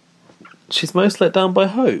 She's most let down by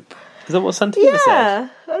Hope. Is that what Santina said? Yeah,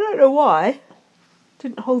 I don't know why.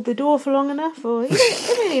 Didn't hold the door for long enough, or he didn't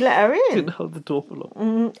really let her in. Didn't hold the door for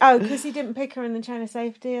long. Oh, because he didn't pick her in the chain of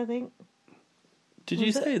safety, I think. Did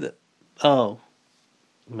you say that? Oh,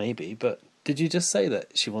 maybe, but did you just say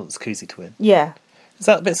that she wants Kuzi to win? Yeah. Is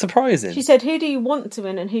that a bit surprising? She said, who do you want to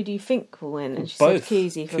win and who do you think will win? And she both. said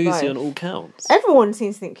Kuzi for Kuzi both. on all counts. Everyone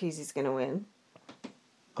seems to think Kuzi's going to win.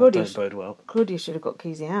 Claudia don't bode well. Claudia should have got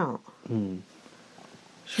Kuzi out.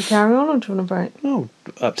 Should we carry on or do you want a break? Oh,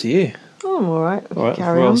 up to you. Oh, I'm alright. Alright,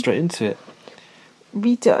 roll straight into it.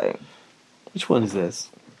 Vito. Which one is this?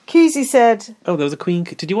 Kuzi said... Oh, there was a Queen...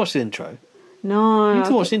 Did you watch the intro? No. You need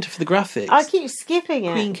to watch the intro for the graphics. I keep skipping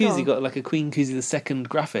it. Queen Kuzi got like a Queen Kuzi II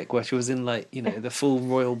graphic where she was in like, you know, the full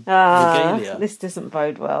royal regalia. This doesn't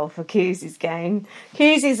bode well for Kuzi's game.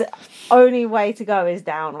 Kuzi's only way to go is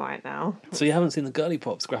down right now. So you haven't seen the Girly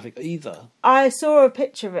Pops graphic either? I saw a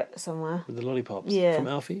picture of it somewhere. With the lollipops? Yeah. From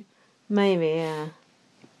Alfie? Maybe, yeah.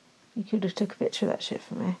 You could have took a picture of that shit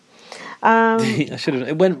for me. I should have.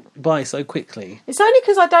 It went by so quickly. It's only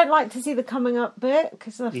because I don't like to see the coming up bit,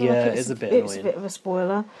 because I feel like it's a bit annoying. A bit of a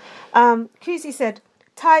spoiler. Kuzi said,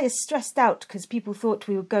 Ty is stressed out because people thought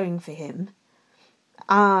we were going for him.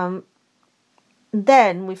 Then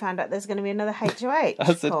we found out the's going to be another HOH.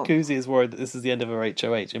 I said Kuzi is worried that this is the end of her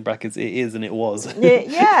HOH. In brackets, it is and it was.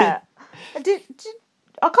 Yeah.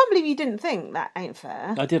 I can't believe you didn't think that ain't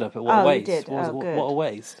fair. I did. What a waste. You did. What a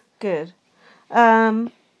waste. Good.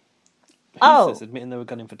 Who says admitting they were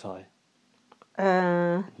gunning for Ty?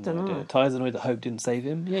 Don't know. Ty's annoyed that Hope didn't save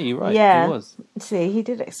him. Yeah, you're right. Yeah. He was. See, he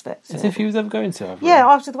did expect it. As if he was ever going to. Yeah,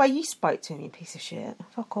 after the way you spoke to him, you piece of shit.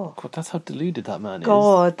 Fuck off. God, that's how deluded that man is.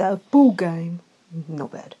 God, that ball game.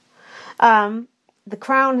 Not bad. The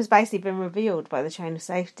crown has basically been revealed by the chain of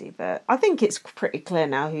safety, but I think it's pretty clear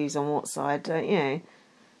now who's on what side, don't you?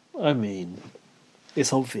 I mean,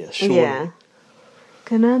 it's obvious, surely. Yeah.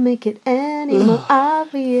 Can I make it any more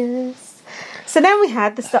obvious? So then we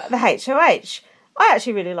had the HOH. I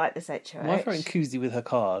actually really like this HOH. Why throwing koozie with her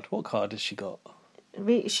card? What card has she got?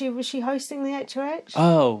 Was she hosting the HOH?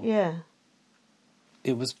 Oh. Yeah.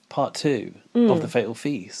 It was part 2 of the Fatal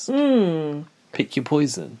Feast. Pick your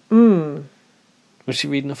poison. Was she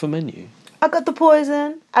reading off a menu? I got the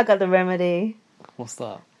poison. I got the remedy. What's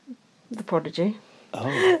that? The Prodigy. Oh.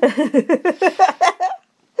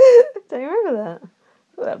 Don't you remember that?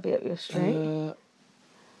 Thought that'd be up your street.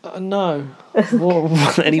 No.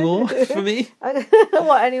 What, any more for me?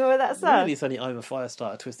 What, any more of that stuff? Really, it's only I'm a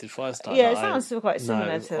Firestarter, Twisted Firestarter. Yeah, it sounds quite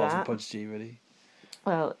similar to that. No, Prodigy, really.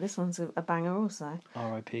 Well, this one's a banger also.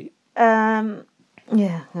 R.I.P.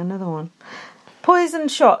 Yeah, another one. Poison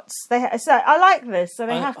shots. So I like this. So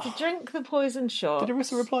they have to drink the poison shot. Did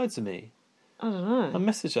Arissa reply to me? I don't know. I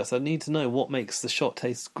messaged us. I need to know what makes the shot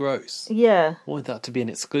taste gross. Yeah. I wanted that to be an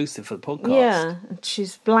exclusive for the podcast. Yeah, and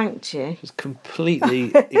she's blanked you. She's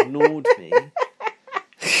completely ignored me.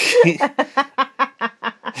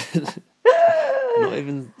 Not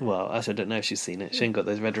even. Well, actually, I don't know if she's seen it. She ain't got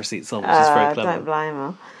those red receipts on, which is very clever. Don't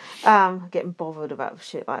blame her. Getting bothered about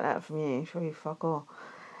shit like that from you. Sure you fuck off.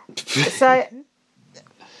 So,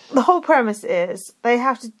 the whole premise is they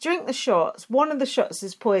have to drink the shots. One of the shots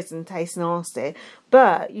is poison, tastes nasty,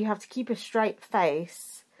 but you have to keep a straight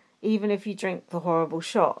face even if you drink the horrible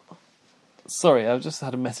shot. Sorry, I've just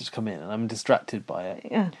had a message come in and I'm distracted by it.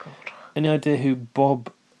 Oh, God. Any idea who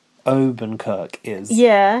Bob Odenkirk is?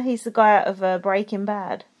 Yeah, he's the guy out of Breaking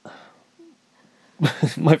Bad.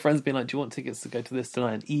 My friend's been like, do you want tickets to go to this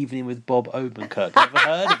tonight? An evening with Bob Odenkirk. Never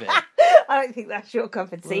heard of it. I don't think that's your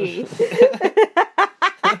cup of tea.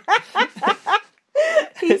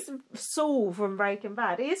 He's Saul from Breaking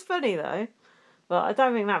Bad. He is funny though, but I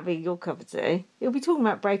don't think that'd be your cup of tea. He'll be talking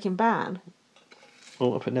about Breaking Bad.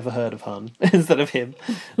 Oh, I put never heard of Hun instead of him.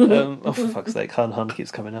 Oh, for fuck's sake, Hun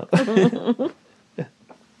keeps coming up. Who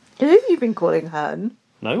have you been calling Hun?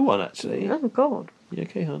 No one, actually. Oh, God. You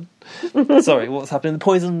okay, Hun? Sorry, what's happening? The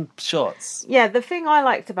poison shots. Yeah, the thing I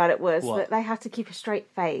liked about it was that they had to keep a straight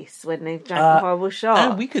face when they drank a horrible shot.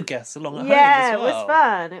 And we could guess along at home Yeah, as well. it was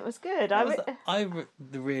fun. It was good. I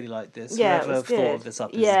really liked this. Yeah, Whoever it was good. thought of this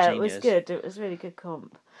up is a yeah, genius. it was good. It was really good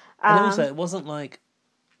comp. And also, it wasn't like...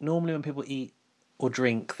 Normally when people eat or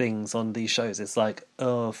drink things on these shows, it's like,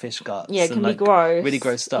 oh, fish guts. Yeah, it can and be gross. Really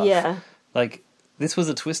gross stuff. Yeah. Like... This was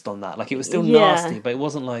a twist on that. Like, it was still nasty, but it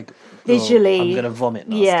wasn't like... Visually... I'm going to vomit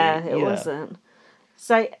nasty. Yeah, it wasn't.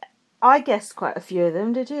 So, I guessed quite a few of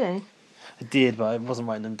them, did you? I did, but I wasn't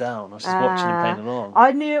writing them down. I was just watching and playing along.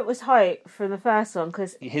 I knew it was Hope from the first one,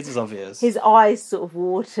 because... His was obvious. His eyes sort of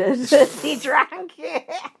watered as he drank it.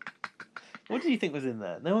 What did you think was in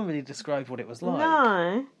there? No one really described what it was like.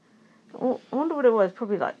 No. I wonder what it was.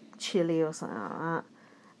 Probably like chili or something like that.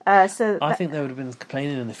 I think they would have been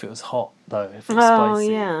complaining if it was hot, though, if it was spicy. Oh,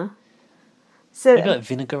 yeah. So, maybe like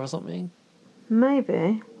vinegar or something?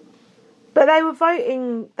 Maybe. But they were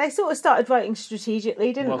voting... They sort of started voting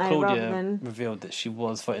strategically, didn't they? Claudia revealed that she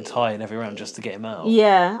was voting Ty in every round just to get him out.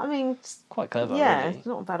 Yeah, I mean... Quite clever, yeah, really. It's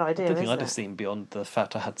not a bad idea, I don't think I'd have seen beyond the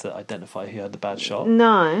fact I had to identify who had the bad shot.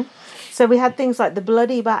 No. So we had things like the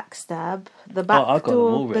bloody backstab, the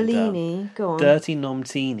backdoor Bellini. Go on. Dirty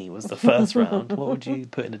Nomtini was the first round. What would you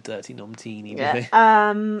put in a dirty Nomtini?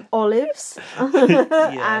 Olives.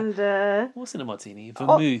 Yeah. And what's in a martini?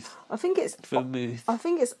 Vermouth. I think it's vermouth. I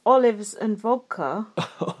think it's olives and vodka.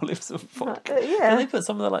 Olives and vodka. Yeah. Can they put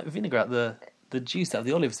some of the like vinegar out the juice out of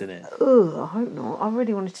the olives in it? Oh, I hope not. I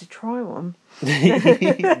really wanted to try one.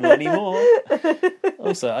 Not anymore.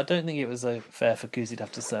 Also, I don't think it was fair for Kuzi to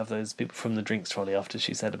have to serve those people from the drinks trolley after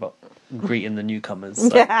she said about greeting the newcomers. So,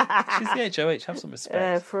 she's the HOH. Have some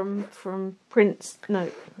respect. From Prince. No,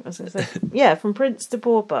 I was going to say. Yeah, from Prince to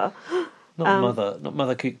Pauper. Not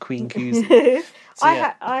mother Queen Kuzi. So,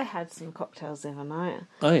 I had some cocktails the other night.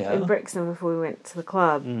 Oh yeah. In Brixton before we went to the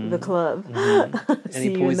club. The club.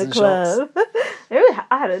 Any poison shots?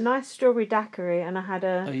 I had a nice strawberry daiquiri and I had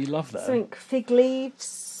a... Oh, you love that. Something fig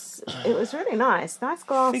leaves. It was really nice. Nice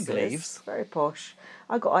glasses. Fig leaves? Very posh.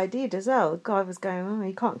 I got ID'd as well. The guy was going, oh,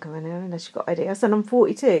 you can't come in here unless you got ID. I said, I'm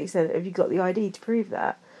 42. He said, have you got the ID to prove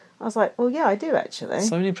that? I was like, well, yeah, I do actually.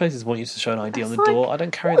 So many places want you to show an ID on the door. I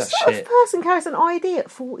don't carry that shit. What sort of person carries an ID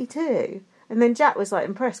at 42? And then Jack was like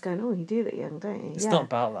impressed, going, "Oh, you do look young, don't you?" It's not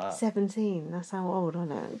about that. 17. That's how old I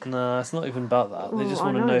look. No, it's not even about that. They just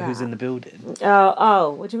want to know who's in the building.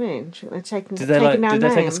 Oh, what do you mean? They're taking. Did they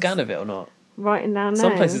take a scan of it or not? Writing down names.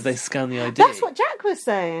 Some places they scan the ID. That's what Jack was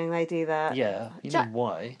saying. They do that. Yeah, know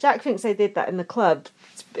why? Jack thinks they did that in the club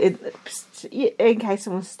in case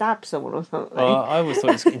someone stabs someone or something. I always thought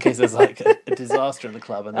it was in case there's like a disaster in the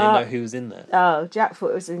club and they know who's in there. Oh, Jack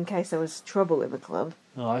thought it was in case there was trouble in the club.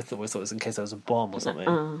 Oh, I thought it was in case there was a bomb or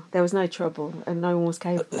something. There was no trouble and no one was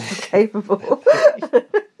capable.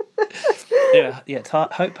 Yeah.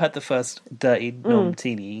 Hope had the first dirty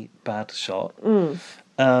non-teeny bad shot.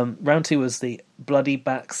 Round 2 was the bloody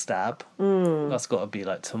backstab. That's got to be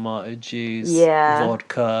like tomato juice,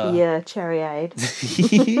 vodka. Yeah, cherryade.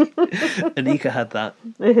 Anika had that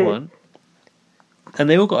one. And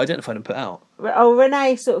they all got identified and put out. Oh,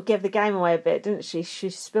 Renee sort of gave the game away a bit, didn't she?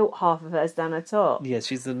 She spilt half of hers down her top. Yeah,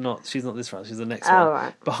 she's not this round, she's the next one.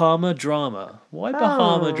 Right. Bahama Drama. Why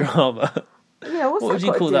Bahama Drama? Yeah, what would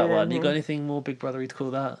you call that one? You got anything more Big Brothery to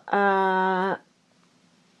call that?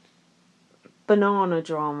 Banana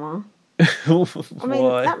Drama. I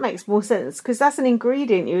mean, that makes more sense because that's an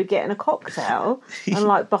ingredient you would get in a cocktail, and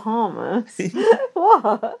like Bahamas.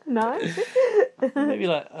 What? No. Maybe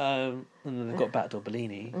like, and then they've got Backdoor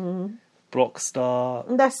Bellini, Blockstar.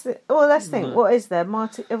 Let's think. What is there?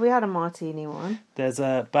 Have we had a martini one? There's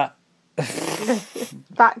a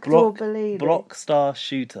Backdoor Bellini. Blockstar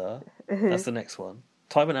Shooter. That's the next one.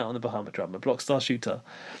 Time went out on the Bahama Drama. Blockstar Shooter.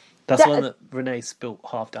 That's one that Renee spilt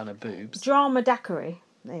half down her boobs. Drama Daiquiri.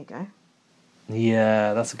 There you go.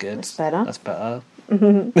 Yeah, that's good. That's better. That's better.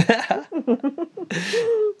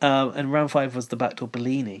 And round 5 was the Backdoor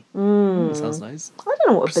Bellini. That sounds nice. I don't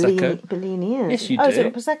know what Bellini is. Yes, you do. Oh, is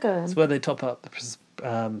it Prosecco? It's where they top up the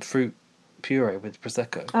fruit puree with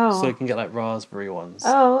Prosecco. Oh. So you can get like raspberry ones.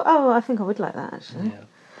 Oh, I think I would like that actually. Yeah.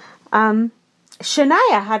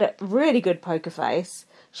 Shania had a really good poker face.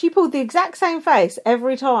 She pulled the exact same face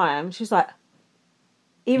every time. She's like,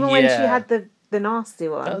 even when she had the nasty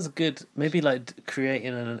one. That was good. Maybe like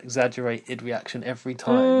creating an exaggerated reaction every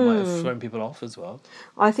time might have thrown people off as well.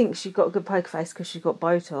 I think she got a good poker face because she got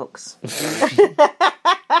Botox.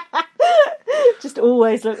 Just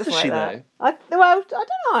always looks like that. I don't know.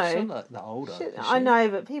 She's not that older. I know,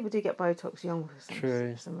 but people do get Botox young for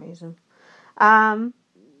some reason.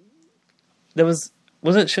 There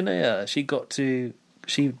wasn't Shania.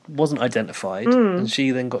 She wasn't identified, and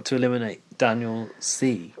she then got to eliminate Daniel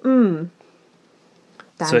C. So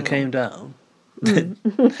it came down.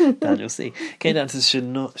 Daniel C. Came down to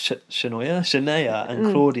Shania,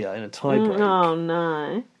 and Claudia in a tiebreak. Oh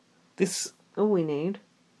no! This all we need.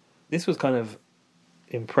 This was kind of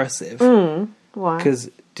impressive. Why? Because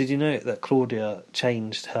did you know that Claudia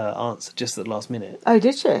changed her answer just at the last minute? Oh,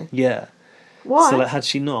 did she? Yeah. Why? So like, had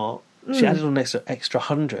she not, she added on an extra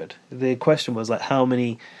 100. The question was like how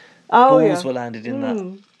many balls were landed in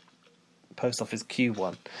that post office Q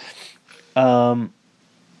one.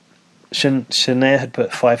 Shania had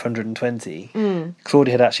put 520.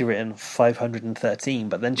 Claudia had actually written 513,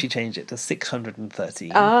 but then she changed it to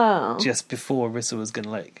 613. Oh. Just before Arissa was going to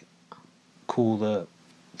like call the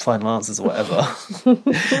final answers or whatever.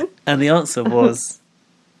 And the answer was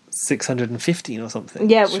 615 or something.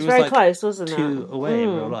 Yeah, it was very close, wasn't it? 2 away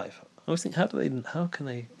in real life. I always think, how can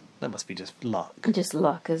they, that must be just luck. Just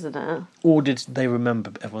luck, isn't it? Or did they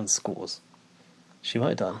remember everyone's scores? She might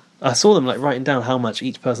have done. I saw them like writing down how much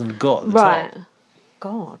each person got at the top.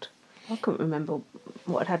 God, I couldn't remember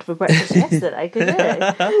what I'd had for breakfast yesterday, could you?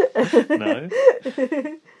 No.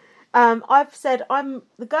 I've said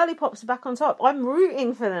the girly pops are back on top. I'm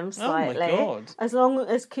rooting for them slightly. Oh my God. As long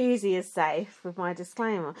as Kuzi is safe, with my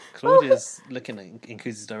disclaimer. Claudia's looking in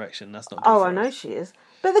Kuzi's direction. That's not good for I know us. she is.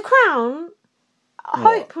 But the Crown,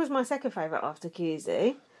 Hope was my second favourite after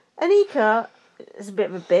Kuzi. Anika is a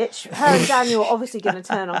bit of a bitch. Her and Daniel are obviously going to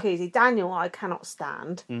turn on Kuzi. Daniel, I cannot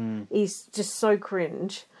stand. He's just so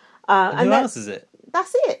cringe. And who else is it?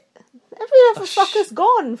 That's it. Every other fucker's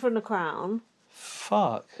gone from the Crown.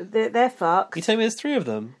 Fuck. They're fucked. You tell me there's 3 of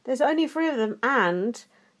them? There's only 3 of them, and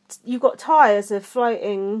you've got Ty as a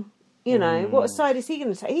floating, what side is he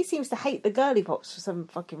going to take? He seems to hate the girly pops for some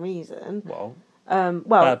fucking reason. Well, well,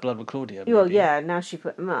 bad blood with Claudia. Maybe. Well, yeah, now she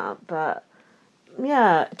put them up, but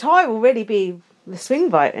yeah, Ty will really be the swing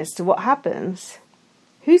vote as to what happens.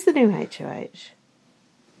 Who's the new HOH?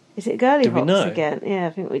 Is it girly Do we pops know? again? Yeah, I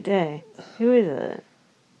think we do. Who is it?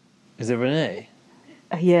 Is it Renee?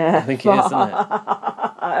 Yeah. I think it is,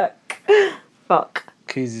 isn't it? Fuck.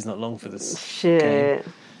 Kuzi's not long for this Shit. game.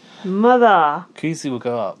 Mother. Kuzi will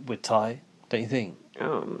go up with Ty, don't you think?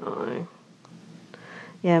 Oh no.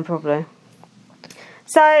 Yeah, probably.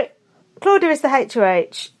 So, Claudia is the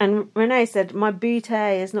HOH, and Renee said, my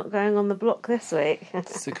bootay is not going on the block this week.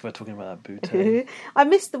 Sick of her talking about that bootay. I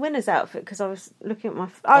missed the winner's outfit because I was looking at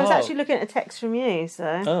I was actually looking at a text from you,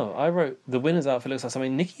 so... Oh, I wrote, the winner's outfit looks like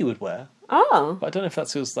something Nikki would wear. Oh. But I don't know if that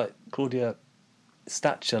feels like Claudia,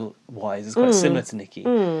 stature-wise, is quite similar to Nikki.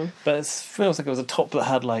 But it feels like it was a top that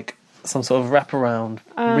had, like, some sort of wraparound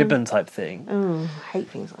ribbon type thing. Oh, I hate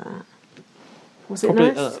things like that. Was it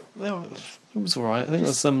nice? It was alright. I think there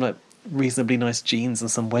was some, like, reasonably nice jeans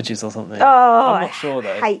and some wedges or something. Oh, I'm not sure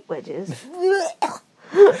though. I hate wedges.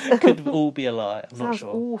 Could all be a lie. I'm not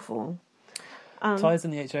sure. Awful. Ty's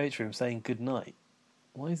in the HOH room saying good night.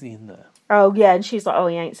 Why is he in there? Oh yeah, and she's like, "Oh,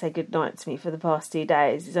 he ain't said good night to me for the past 2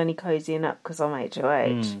 days. He's only cozying up because I'm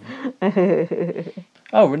HOH."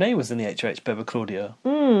 Oh, Renee was in the HOH bed with Claudia.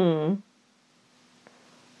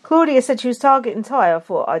 Claudia said she was targeting Ty. I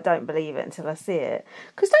thought, I don't believe it until I see it.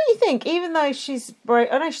 Because don't you think, even though I know she's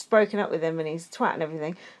broken up with him and he's a twat and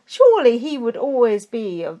everything, surely he would always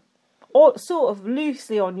be sort of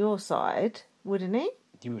loosely on your side, wouldn't he?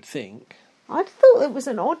 You would think. I thought it was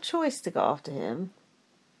an odd choice to go after him.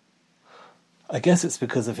 I guess it's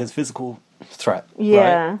because of his physical threat.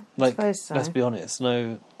 Yeah, right? Like, I suppose so. Let's be honest,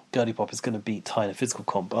 no girly pop is going to beat Ty in a physical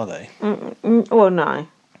comp, are they? Well, no.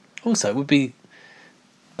 Also, it would be...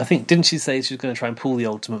 I think, didn't she say she was going to try and pull the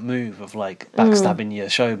ultimate move of, like, backstabbing your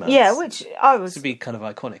showman? Yeah, which I was... To be kind of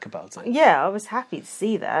iconic about it. Yeah, I was happy to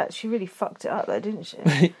see that. She really fucked it up, though, didn't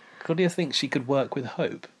she? Claudia thinks she could work with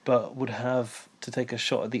Hope, but would have to take a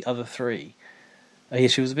shot at the other three. Yeah,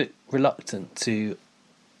 she was a bit reluctant to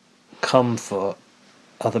come for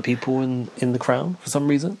other people in the crown for some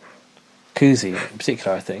reason. Kuzi in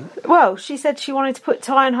particular, I think. Well, she said she wanted to put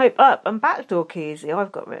Ty and Hope up and backdoor Kuzi.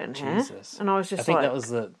 I've got written Jesus. here. And I was just I think that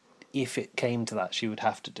was if it came to that, she would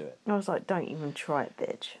have to do it. I was like, don't even try it,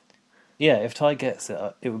 bitch. Yeah, if Ty gets it,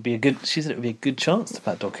 it would be a good... She said it would be a good chance to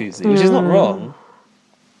backdoor Kuzi, which is not wrong.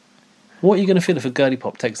 What are you going to feel if a girly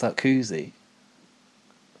pop takes out Kuzi?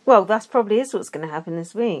 Well, that's probably what's going to happen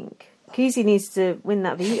this week. Kuzi needs to win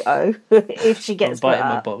that veto if she gets biting put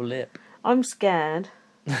my up. bottom lip. I'm scared.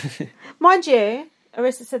 Mind you,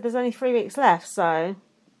 Arista said there's only 3 weeks left, so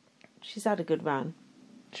she's had a good run.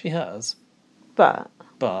 She has. But...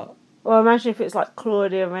 But... Well, imagine if it was like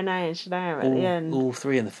Claudia, Renee and Shania at the end. All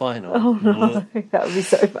three in the final. Oh no, that would be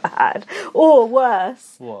so bad. Or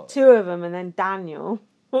worse, What? 2 of them and then Daniel.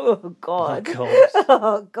 Oh God. Oh God.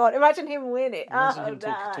 Oh God. Imagine him winning. Imagine him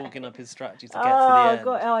no. talking up his strategy to get to the end. Oh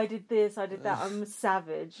God. Oh, I did this, I did that. I'm a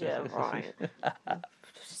savage. Yeah, right.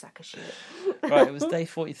 Sack of shit. Right, it was day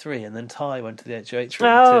 43 and then Ty went to the HOH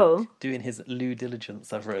room doing his Lou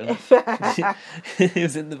Diligence, I've written. He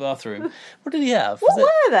was in the bathroom. What did he have? What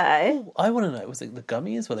were they? Oh, I want to know. Was it the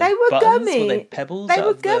gummies? Were They were buttons? gummies. Were they pebbles? They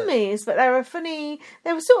were gummies, but they were funny.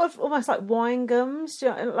 They were sort of almost like wine gums,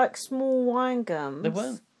 like small wine gums. They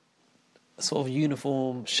weren't sort of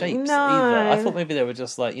uniform shapes No. either. I thought maybe they were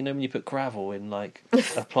just like, you know when you put gravel in like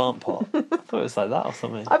a plant pot. I thought it was like that or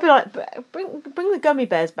something. I'd be like, bring the gummy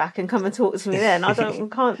bears back and come and talk to me then. I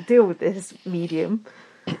can't deal with this medium.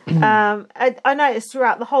 I noticed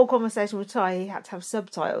throughout the whole conversation with Ty, he had to have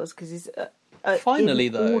subtitles because he's finally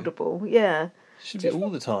inaudible. Though. Yeah, should be all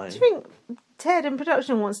the time. Do you think Ted in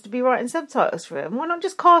production wants to be writing subtitles for him? Why not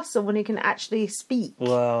just cast someone who can actually speak?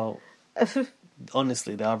 Well,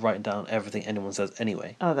 honestly, they are writing down everything anyone says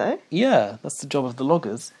anyway. Are they? Yeah, that's the job of the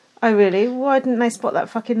loggers. Oh, really? Why didn't they spot that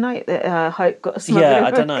fucking note that Hope got smothered? Yeah,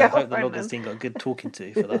 I don't know. I hope the loggers team got a good talking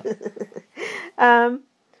to for that.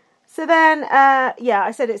 So then,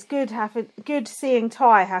 I said it's good seeing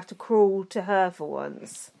Ty have to crawl to her for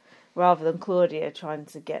once, rather than Claudia trying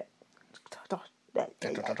to get... Fucking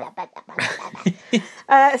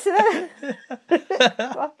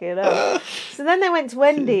hell. So then they went to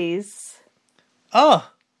Wendy's.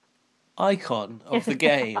 Ah! Icon of the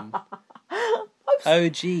game.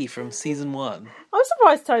 OG from season 1. I'm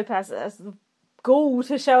surprised Topaz has the gall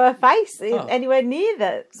to show her face anywhere near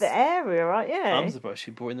the area, right? Yeah. I'm surprised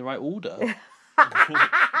she brought in the right order.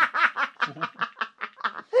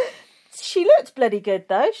 She looked bloody good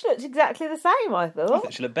though. She looked exactly the same, I thought. I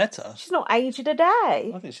think she looked better. She's not aged a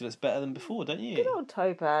day. I think she looks better than before, don't you? Good old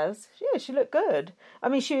Topaz. Yeah, she looked good. I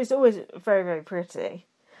mean, she was always very, very pretty.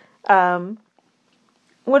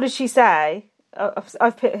 What did she say?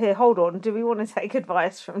 I've put here, hold on, do we want to take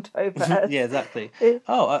advice from Topaz? Yeah, exactly.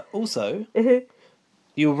 Also,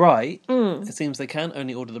 You're right. It seems they can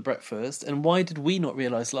only order the breakfast. And why did we not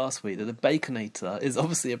realise last week that the Baconator is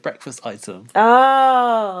obviously a breakfast item?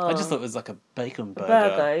 Oh. I just thought it was like a bacon burger.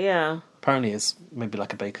 Burger, yeah. Apparently it's maybe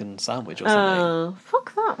like a bacon sandwich or something. Oh,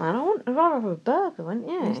 fuck that, man. I'd rather have a burger, wouldn't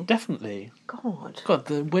you? Definitely. God,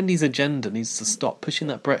 the Wendy's agenda needs to stop pushing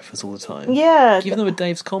that breakfast all the time. Yeah. Give them a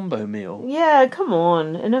Dave's Combo meal. Yeah, come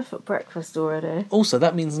on. Enough at breakfast already. Also,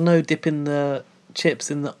 that means no dipping the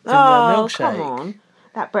chips in the milkshake. Oh, come on.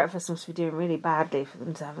 That breakfast must be doing really badly for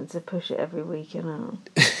them to having to push it every week, you know.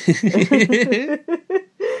 It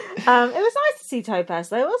was nice to see Topaz,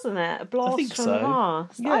 though, wasn't it? A blast I think from so. the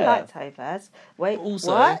past. Yeah. I like Topaz. Wait,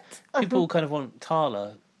 Also, what? people kind of want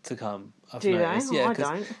Tala to come. I've Do they? noticed. Yeah, I because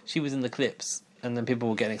don't. she was in the clips, and then people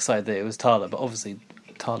were getting excited that it was Tala, but obviously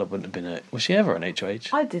Tala wouldn't have been it. Was she ever an HOH?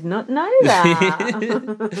 I did not know that.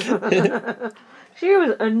 She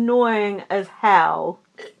was annoying as hell.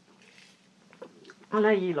 I know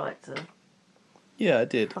you liked her. Yeah, I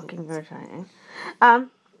did. Fucking irritating.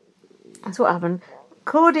 That's what happened.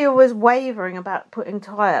 Claudia was wavering about putting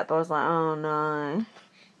Ty up. I was like, oh no.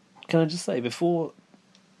 Can I just say, before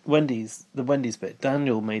the Wendy's bit,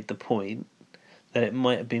 Daniel made the point that it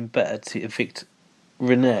might have been better to evict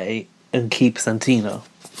Renee and keep Santina.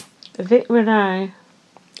 Evict Renee.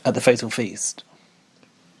 At the Fatal Feast.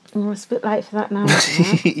 Oh, it's a bit late for that now,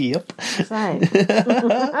 isn't it? Yep. So,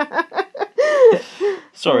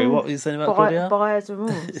 Sorry, what were you saying about Claudia? Buyer's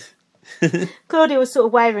remorse. Claudia was sort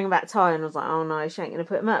of wavering about Ty and was like, oh no, she ain't going to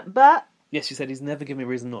put him up. But... Yes, she said he's never given me a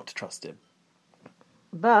reason not to trust him.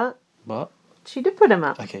 But... What? She did put him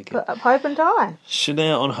up. Okay, good. Put up Hope and Ty.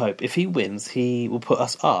 Shania on Hope. If he wins, he will put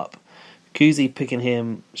us up. Kuzi picking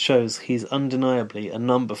him shows he's undeniably a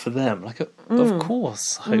number for them. Like, of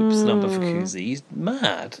course, Hope's number for Kuzi. He's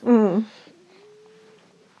mad.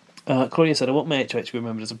 Claudia said, I want my HOH to be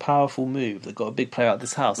remembered as a powerful move that got a big player out of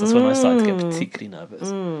this house. That's when I started to get particularly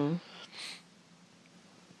nervous.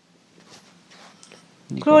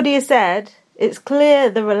 Claudia said, it's clear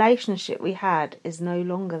the relationship we had is no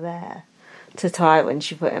longer there. To Ty when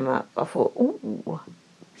she put him up. I thought, ooh,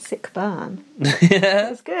 sick burn.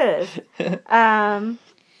 That's good. And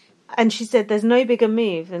she said, there's no bigger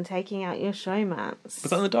move than taking out your showmats.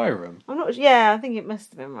 Was that in the diary room? I'm not. Yeah, I think it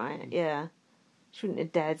must have been right. Yeah. She wouldn't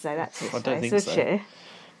have dared say that to his I don't face, think would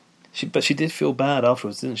so. But she did feel bad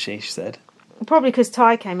afterwards, didn't she? She said. Probably because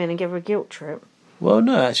Ty came in and gave her a guilt trip. Well,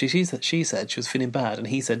 no, actually, she said she was feeling bad, and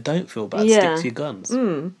he said, don't feel bad, Yeah. stick to your guns.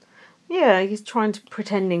 Yeah, he's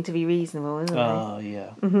pretending to be reasonable, isn't he? Oh,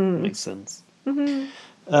 yeah. Makes sense.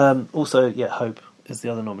 Also, yeah, Hope is the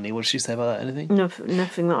other nominee. What did she say about that? Anything?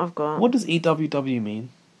 Nothing that I've got. What does EWW mean?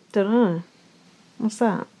 Don't know. What's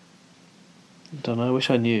that? Don't know. I wish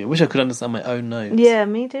I knew. I wish I could understand my own notes. Yeah,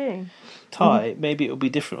 me too. Ty, maybe it'll be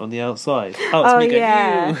different on the outside. Oh, it's me going,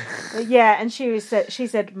 yeah. you. Yeah, and she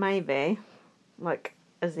said maybe. Like,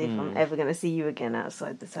 as if I'm ever going to see you again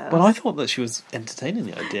outside this house. Well, I thought that she was entertaining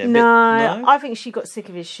the idea. No, no? I think she got sick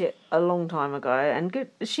of his shit a long time ago, and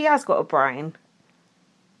she has got a brain.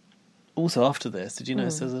 Also, after this, did you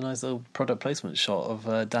notice there's a nice little product placement shot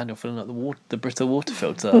of Daniel filling up the Brita water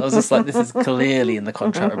filter? I was just like, this is clearly in the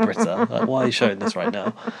contract with Brita. Like, why are you showing this right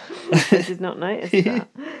now? I did not notice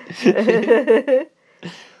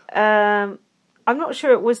that. I'm not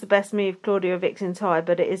sure it was the best move, Claudia evicting Ty,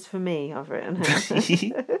 but it is for me, I've written.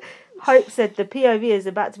 Hope said the POV is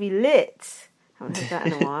about to be lit. Haven't heard that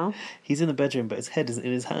in a while. He's in the bedroom, but his head isn't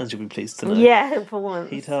in his hands, you'll be pleased to know. Yeah, for once.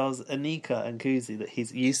 He tells Anika and Kuzi that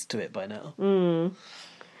he's used to it by now.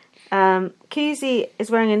 Kuzi is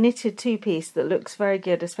wearing a knitted two-piece that looks very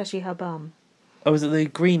good, especially her bum. Oh, is it the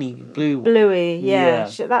greeny, blue? Bluey, yeah.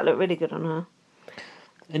 Yeah. That looked really good on her.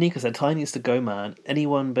 Anika said, Ty needs to go, man.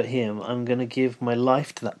 Anyone but him. I'm going to give my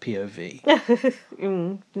life to that POV.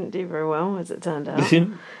 Didn't do very well, as it turned out.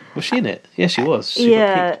 Was she in it? Yeah, she was. She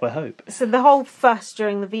got picked by Hope. So the whole fuss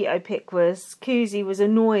during the veto pick was Kuzi was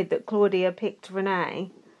annoyed that Claudia picked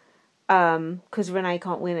Renee because Renee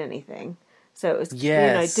can't win anything. So it was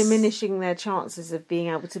diminishing their chances of being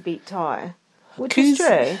able to beat Ty. Which is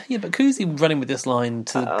true. Yeah, but Kuzi running with this line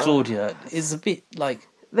to Claudia is a bit like...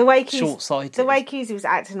 short-sighted. The way Kuzi was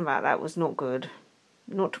acting about that was not good.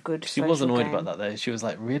 Not good. She was annoyed about that, though. She was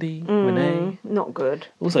like, really? Renee? Not good.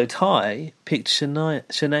 Also, Ty picked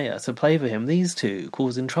Shania to play for him. These two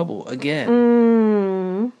causing trouble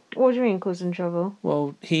again. What do you mean causing trouble?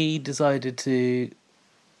 Well, he decided to...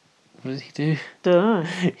 What did he do? Dunno.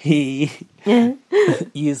 He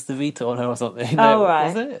used the veto on her or something. Oh,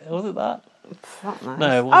 right. Was it that? Fuck no.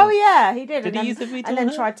 No, it wasn't. Oh yeah, he did. Did he use the veto and on then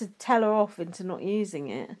her? tried to tell her off into not using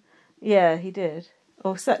it. Yeah, he did.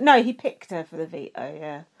 Or so, no, he picked her for the veto.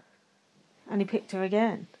 Yeah, and he picked her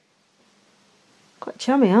again. Quite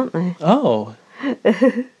chummy, aren't they? Oh.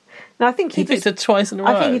 No, I think he picked her twice in a row.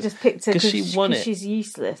 I think he just picked her because she won it. She's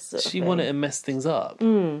useless. She won it and messed things up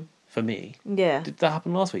for me. Yeah. Did that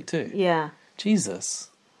happen last week too? Yeah. Jesus.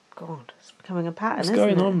 God, it's becoming a pattern. What's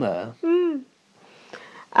going on there?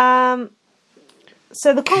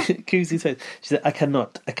 So the Kuzi said, she said, I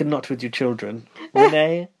cannot with you children.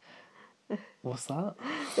 Renee, what's that?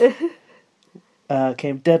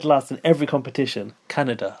 Came dead last in every competition.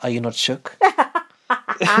 Canada, are you not shook?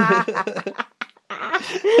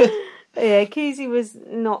 Yeah, Kuzi was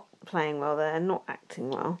not playing well there, not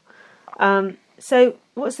acting well. So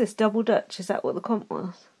what's this, Double Dutch? Is that what the comp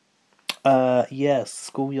was? Yes,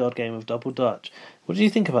 schoolyard game of Double Dutch. What did you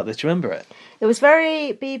think about this? Do you remember it? It was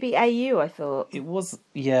very BBAU, I thought. It was,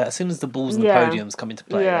 yeah, as soon as the balls and the podiums come into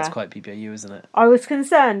play, it's quite BBAU, isn't it? I was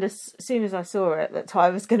concerned as soon as I saw it that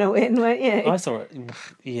Ty was going to win, weren't you? I saw it,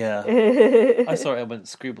 yeah. I saw it, I went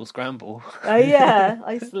Scrabble Scramble. Oh, yeah,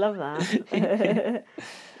 I used to love that.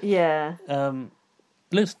 Yeah. It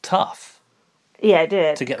looked tough. Yeah, it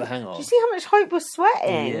did. To get the hang of. Did you see how much Hope was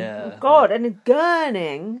sweating? Yeah. Oh, God, and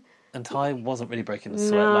gurning. And Ty wasn't really breaking the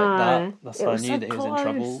sweat like that. That's how I knew that he was in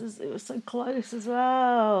trouble. It was so close as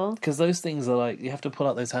well. Because those things are like, you have to pull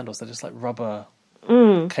out those handles. They're just like rubber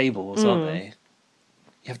cables, aren't they?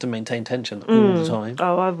 You have to maintain tension all the time.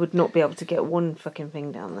 Oh, I would not be able to get one fucking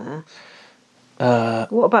thing down there.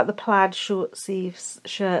 What about the plaid short sleeves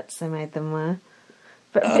shirts they made them wear?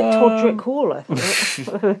 But a bit Todrick Hall, I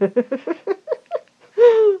thought.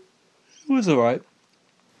 It was alright.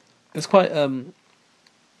 It was quite...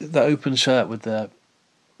 the open shirt with the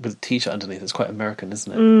t-shirt underneath is quite American,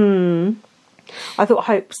 isn't it? I thought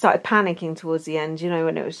Hope started panicking towards the end,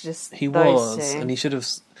 when it was just those two. And he should have...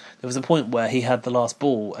 There was a point where he had the last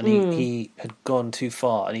ball and he had gone too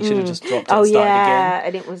far and he should have just dropped it and started again.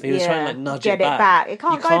 And it was, he was trying to nudge it back. It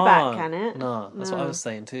can't go back, can it? No, that's what I was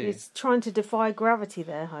saying too. He's trying to defy gravity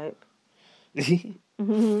there, Hope.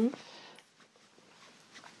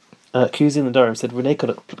 Kuzi in the Durham said Renee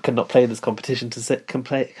cannot play this competition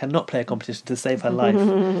cannot play a competition to save her life.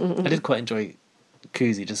 I did quite enjoy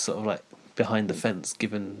Kuzi just sort of like behind the fence,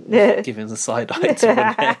 giving the side eye to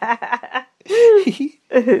Renee.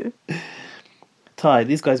 Ty,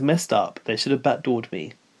 these guys messed up. They should have backdoored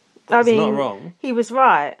me. I mean, not wrong. He was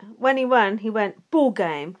right. When he won, he went ball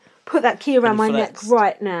game. Put that key around my neck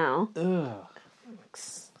right now. Ugh.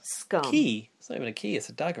 Scum. Key? It's not even a key. It's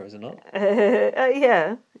a dagger, is it not?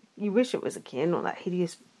 Yeah. You wish it was a key, not that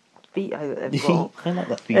hideous veto that they've got. I like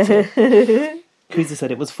that veto. Kuzi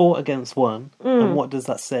said it was 4 against 1, and what does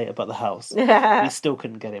that say about the house? We still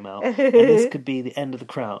couldn't get him out. And this could be the end of the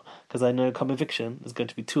crowd, because I know come eviction, there's going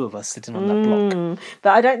to be 2 of us sitting on that block. But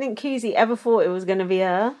I don't think Kuzi ever thought it was going to be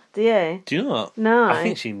her, do you? Do you not? No. I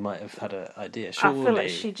think she might have had an idea, surely. I feel like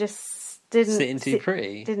she just didn't... Sitting too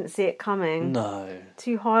pretty. Didn't see it coming. No.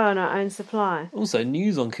 Too high on her own supply. Also,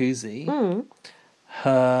 news on Kuzi.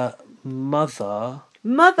 Her mother...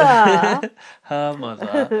 her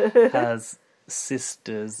mother has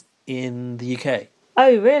sisters in the UK.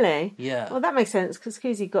 Oh, really? Yeah. Well, that makes sense, because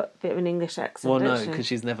Kuzi got a bit of an English accent, Well, no, because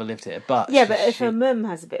she's never lived here. But yeah, but if her mum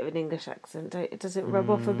has a bit of an English accent, does it rub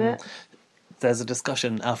off a bit? There's a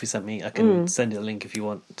discussion Alfie sent me. I can send you a link if you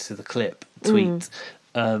want to the clip, tweet.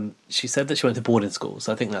 She said that she went to boarding school,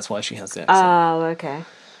 so I think that's why she has the accent. Oh, okay.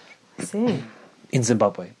 I see. In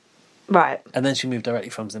Zimbabwe. Right. And then she moved directly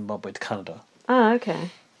from Zimbabwe to Canada. Oh, okay.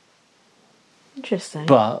 Interesting.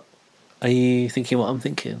 But are you thinking what I'm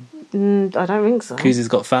thinking? I don't think so. Kuzi's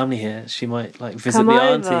got family here. She might visit Come the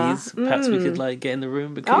over. aunties. Perhaps we could get in the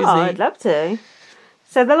room with Kuzi. Oh, I'd love to.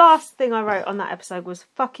 So the last thing I wrote on that episode was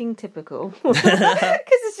fucking typical. Because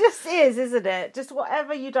it just is, isn't it? Just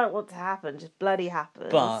whatever you don't want to happen, just bloody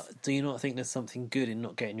happens. But do you not think there's something good in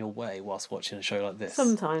not getting your way whilst watching a show like this?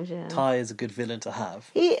 Sometimes, yeah. Ty is a good villain to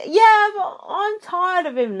have. Yeah, but I'm tired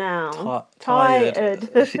of him now. Tired.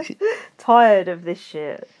 Tired of this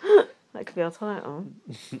shit. That could be our title.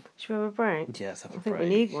 Should we have a break? Yes, have a I break. think we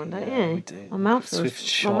need one, don't you? We do. My mouth's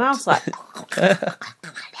like...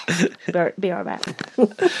 Be right back.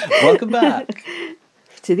 Welcome back.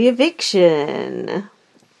 To the eviction.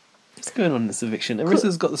 What's going on in this eviction?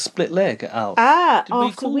 Arissa's got the split leg out.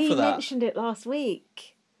 After we mentioned it last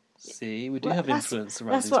week. See, we do have influence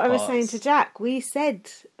around That's these what parts. I was saying to Jack. We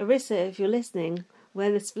said, Arissa, if you're listening,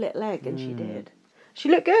 wear the split leg, and she did. She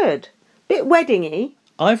looked good. Bit wedding-y.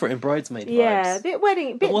 I've written bridesmaid vibes. Yeah, a bit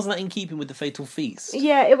wedding. But wasn't that in keeping with the Fatal Feast?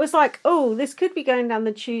 Yeah, it was like, oh, this could be going down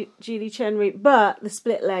the Julie Chen route, but the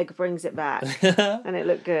split leg brings it back. And it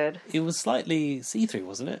looked good. It was slightly see-through,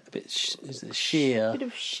 wasn't it? A bit sheer. Bit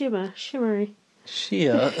of shimmery.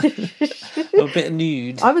 Sheer. A bit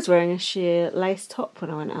nude. I was wearing a sheer lace top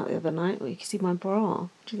when I went out the other night. Well, you can see my bra. What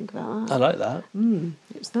do you think about that? I like that.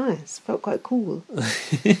 It was nice. Felt quite cool.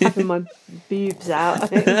 Having my boobs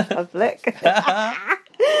out in public.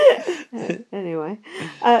 Anyway,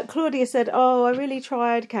 Claudia said, "Oh, I really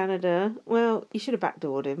tried Canada." Well, you should have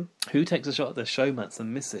backdoored him. Who takes a shot at the showmans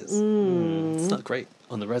and misses? It's not great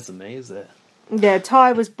on the resume, is it? Yeah,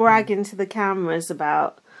 Ty was bragging to the cameras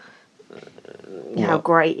about how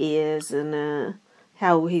great he is and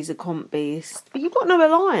how he's a comp beast. But you've got no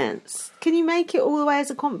alliance. Can you make it all the way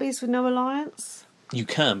as a comp beast with no alliance? You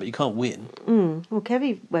can, but you can't win. Well,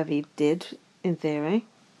 Kevin Webby did, in theory.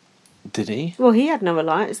 Did he? Well, he had no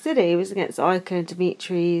alliance, did he? He was against Ica,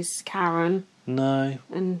 Dimitris, Karen. No.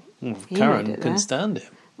 And Karen couldn't stand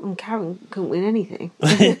him. And Karen couldn't win anything.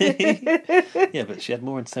 Yeah, but she had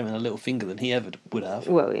more entertainment in her little finger than he ever would have.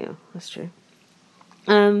 Well, yeah, that's true.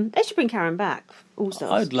 They should bring Karen back. All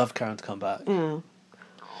stars. I'd love Karen to come back. Yeah.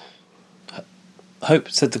 Hope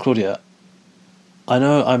said to Claudia, I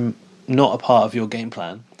know I'm not a part of your game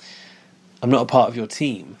plan. I'm not a part of your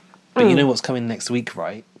team. But you know what's coming next week,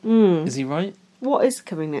 right? Is he right? What is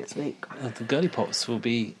coming next week? The Girly Pops will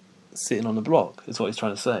be sitting on the block, is what he's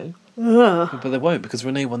trying to say. Ugh. But they won't, because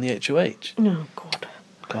Renee won the HOH. Oh, God.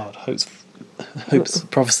 God, Hope's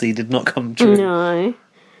prophecy did not come true. No.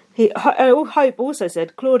 Hope also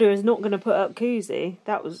said Claudia is not going to put up Kuzi.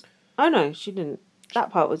 That was... Oh, no, she didn't. That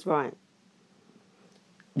part was right.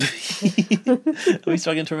 Are we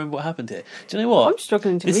struggling to remember what happened here? Do you know what? I'm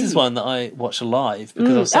struggling to This read. is one that I watched live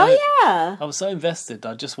because I was so invested.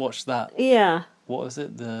 I just watched that. Yeah. What was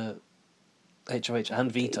it? The HOH and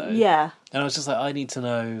Veto. Yeah. And I was just like, I need to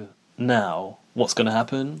know now what's going to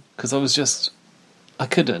happen because I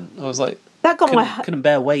couldn't. I was like, couldn't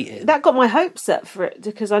bear waiting. That got my hopes up for it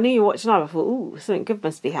because I knew you were watching live. I thought, ooh, something good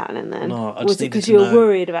must be happening then. No, I just was it needed because to you were know.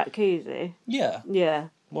 worried about Kuzi? Yeah. Yeah.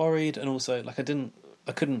 Worried and also like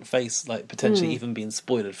I couldn't face like potentially even being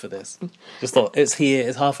spoiled for this. Just thought it's here,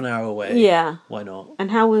 it's half an hour away. Yeah. Why not? And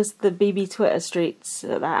how was the BB Twitter streets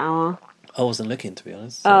at that hour? I wasn't looking, to be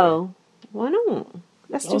honest. Sorry. Oh, why not?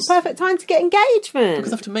 That's the perfect time to get engagement.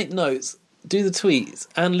 Because I have to make notes, do the tweets,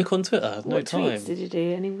 and look on Twitter. I have no time. What tweets did you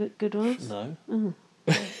do? Any good ones? No.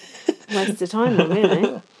 Waste of time, then,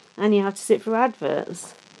 really. And you have to sit through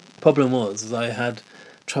adverts. Problem was I had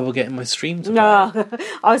trouble getting my stream to play. No,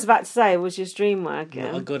 I was about to say, was your stream working?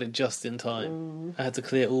 I got it just in time. I had to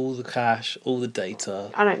clear all the cache, all the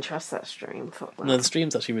data. I don't trust that stream. Fuck that. No, the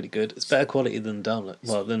stream's actually really good. It's better quality than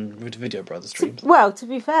than Video Brother streams. Well, to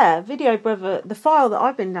be fair, Video Brother, the file that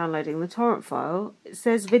I've been downloading, the torrent file, it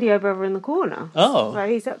says Video Brother in the corner. Oh. So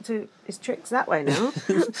he's up to his tricks that way now.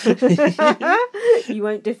 You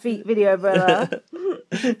won't defeat Video Brother.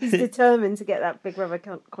 He's determined to get that Big Brother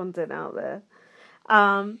content out there.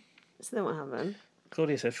 So then what happened?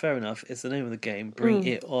 Claudia said, fair enough, it's the name of the game, bring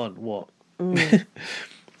it on, what?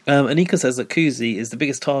 Anika says that Kuzi is the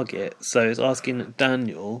biggest target, so is asking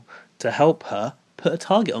Daniel to help her put a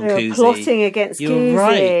target on Kuzi. Plotting against Kuzi. You're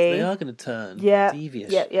right, they are going to turn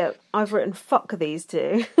devious. Yeah. I've written, fuck these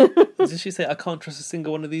two. Did she say, I can't trust a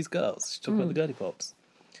single one of these girls? She's talking about the Girly Pops.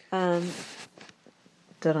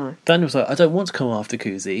 Don't know. Daniel's like, I don't want to come after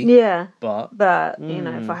Kuzi. Yeah. But you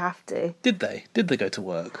know, if I have to. Did they? Did they go to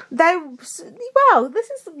work? This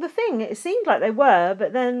is the thing. It seemed like they were,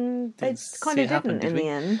 but then they kind of didn't in the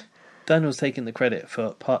end. Daniel's taking the credit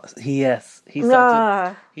for part. Yes, he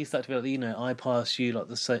started to be like, you know, I passed you like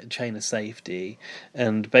the chain of safety,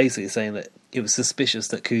 and basically saying that it was suspicious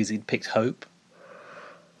that Kuzi picked Hope.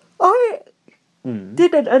 I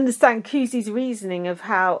didn't understand Kuzi's reasoning of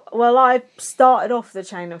how. Well, I started off the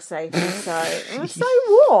chain of safety, so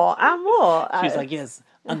what and what? She's like, yes.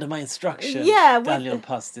 Under my instruction, Daniel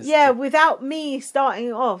passed this. Yeah, without me starting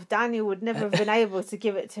it off, Daniel would never have been able to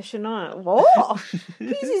give it to Shania. What?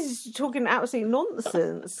 He's talking absolute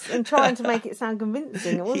nonsense and trying to make it sound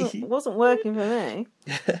convincing. It wasn't working for me.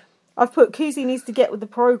 I've put Kuzi needs to get with the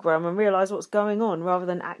programme and realise what's going on rather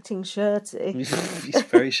than acting shirty. He's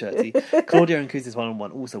very shirty. Claudia and Kuzi's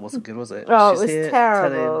one-on-one also wasn't good, was it? Oh, She's it was here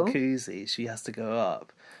terrible. telling Kuzi she has to go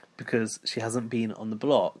up because she hasn't been on the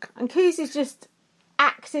block. And Kuzi's just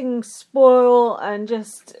acting spoil and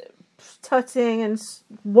just tutting and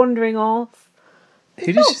wandering off.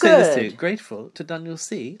 Who did she say this to? Grateful to Daniel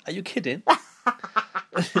C. Are you kidding?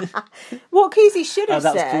 What Kuzi should have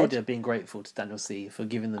said. That was Claudia being grateful to Daniel C. for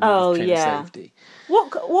giving them the chain of safety.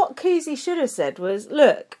 What Kuzi should have said was,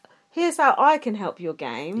 look, here's how I can help your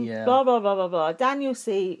game. Yeah. Blah, blah, blah, blah, blah. Daniel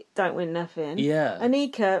C. don't win nothing. Yeah.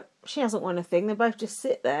 Anika, she hasn't won a thing. They both just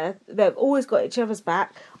sit there. They've always got each other's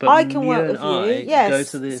back. But I can work with you. Yes, go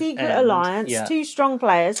to the secret end. alliance, Yeah. 2 strong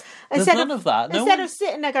players. There's none of that. Instead of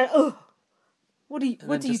sitting there going, oh, what are you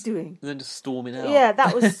doing? And then just storming out. Yeah,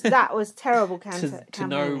 that was terrible to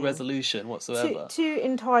no resolution whatsoever. Too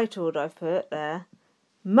entitled, I've put there.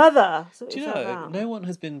 Mother. Do you know, no one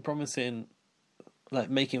has been promising, like,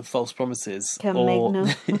 making false promises. Can make no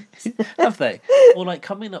have they? Or, like,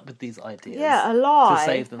 coming up with these ideas. Yeah, a lie. To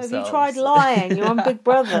save themselves. Have you tried lying? You're on Big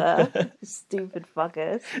Brother. Stupid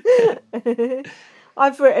fuckers.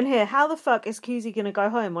 I've written here, how the fuck is Kuzi going to go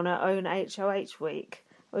home on her own HOH week?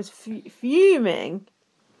 I was fuming.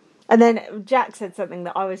 And then Jack said something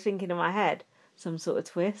that I was thinking in my head. Some sort of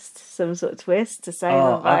twist to save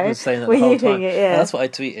them both. I was saying that the whole time. Yeah. That's what I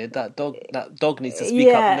tweeted. That dog needs to speak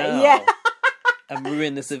up now. Yeah. And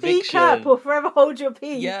ruin this eviction. Speak up or forever hold your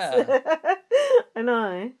peace. Yeah. I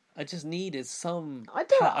know. I just needed some... I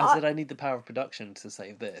said I need the power of production to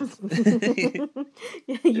save this.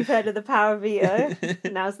 You've heard of the power of veto.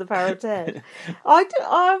 Now's the power of Ted.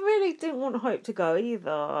 I really didn't want Hope to go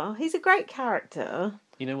either. He's a great character.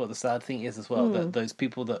 You know what the sad thing is as well? That those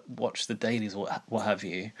people that watch the dailies, what have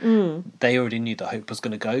you, they already knew that Hope was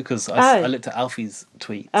going to go, because I looked at Alfie's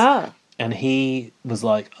tweets. Oh. And he was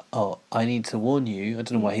like, "Oh, I need to warn you." I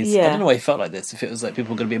don't know why I don't know why he felt like this. If it was like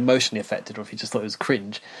people were going to be emotionally affected, or if he just thought it was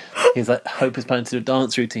cringe. He's like, "Hope is planning to do a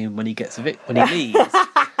dance routine when he leaves."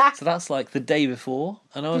 So that's like the day before,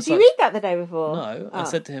 and I was Did you read that the day before? No, I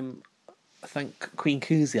said to him, "Thank Queen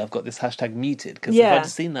Kuzi, I've got this hashtag muted, because if I'd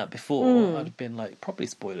seen that before, I'd have been like probably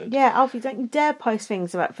spoiled." Yeah, Alfie, don't you dare post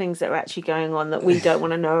things about things that are actually going on that we don't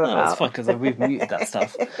want to know about. No, that's fine, because we've muted that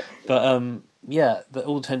stuff. But yeah,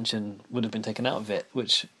 all tension would have been taken out of it,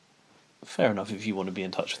 which, fair enough if you want to be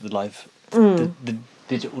in touch with the live, the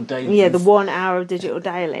digital dailies. Yeah, the 1 hour of digital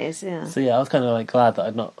dailies, yeah. So yeah, I was kind of like glad that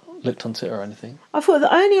I'd not looked on Twitter or anything. I thought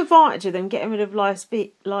the only advantage of them getting rid of live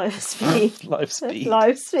speed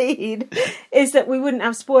is that we wouldn't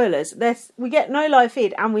have spoilers. We get no live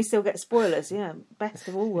feed and we still get spoilers. Yeah, best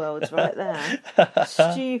of all worlds right there.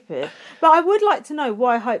 Stupid. But I would like to know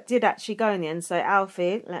why Hope did actually go in the end. So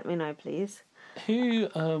Alfie, let me know, please. Who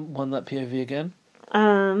won that POV again?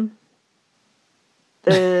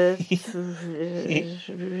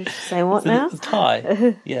 Say what now?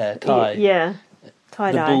 Ty. Yeah, Ty. Yeah.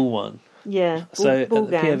 Tie dye. The bull one. Yeah. So bull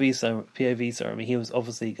at the POV ceremony, he was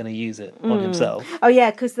obviously going to use it on himself. Oh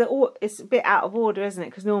yeah, because it's a bit out of order, isn't it?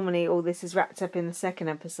 Because normally all this is wrapped up in the second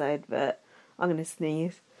episode, but I'm going to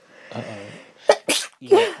sneeze.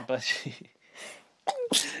 Yeah, but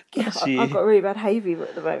I've got a really bad hay fever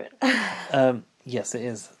at the moment. Yes, it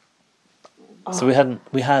is. Oh. So we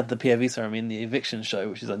had the POV ceremony in the eviction show,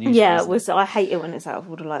 which is unusual. Yeah, it was. I hate it when it's out of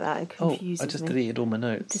order like that. It confuses me. I just me. deleted all my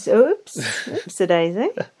notes. Oops, a daisy.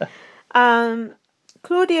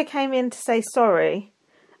 Claudia came in to say sorry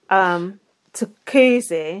to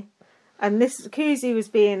Kuzi, and Kuzi was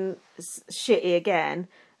being shitty again,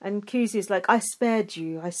 and Kuzi's like, I spared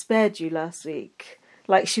you last week.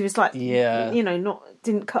 Like she was like,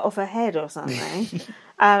 didn't cut off her head or something.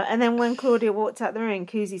 And then when Claudia walked out the room,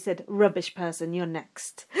 Kuzi said, "Rubbish person, you're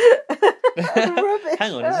next."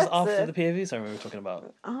 Hang on, is this after the POV ceremony we were talking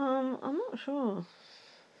about? I'm not sure.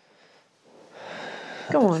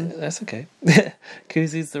 Go on. That's okay.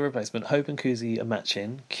 Kuzi's the replacement. Hope and Kuzi are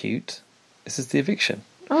matching. Cute. This is the eviction.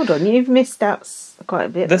 Hold on, you've missed out quite a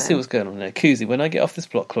bit. Let's see what's going on there. Kuzi, when I get off this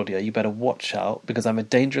block, Claudia, you better watch out, because I'm a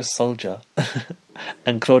dangerous soldier.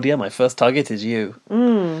 And Claudia, my first target is you.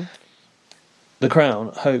 The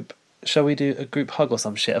Crown, Hope, shall we do a group hug or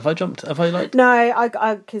some shit? Have I like... No,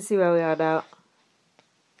 I can see where we are now.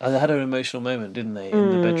 I had an emotional moment, didn't they,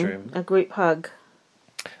 in the bedroom? A group hug.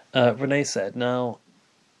 Renee said, now,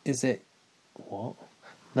 is it... What?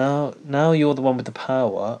 Now you're the one with the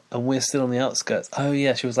power, and we're still on the outskirts. Oh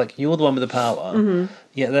yeah, she was like, you're the one with the power. Mm-hmm.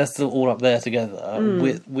 Yeah, they're still all up there together.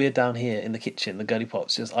 We're down here in the kitchen, the girly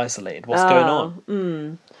pops, just isolated. What's going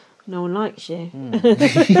on? No one likes you.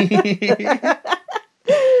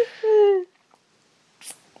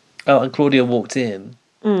 And Claudia walked in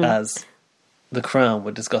as the Crown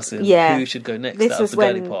were discussing who should go next out of the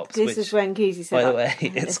girly pops. This is when Kuzi said, by the way,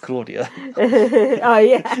 it's Claudia. Oh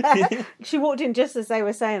yeah, she walked in just as they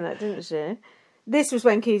were saying that, didn't she? This was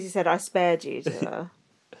when Kuzi said, "I spared you," to her.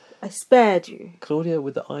 I spared you. Claudia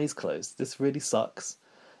with the eyes closed. This really sucks,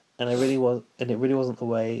 and it really wasn't the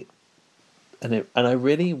way. This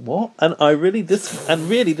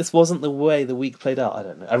wasn't the way the week played out. I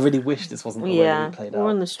don't know. I really wish this wasn't the way the week played out. We're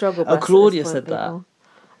on the struggle bus. Oh, Claudia said that.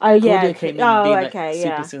 Oh yeah, Claudia came in being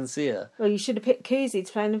super sincere. Well, you should have picked Kuzi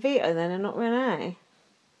to play in the veto then, and not Renee.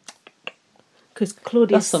 Because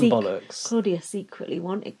Claudia, That's some bollocks. Claudia secretly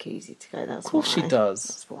wanted Kuzi to go. That's of course why. she does.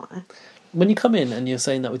 That's why. When you come in and you're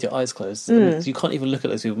saying that with your eyes closed, it means you can't even look at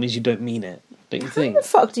those people. It means you don't mean it. Don't you think? How the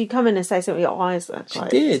fuck do you come in and say something with your eyes closed? She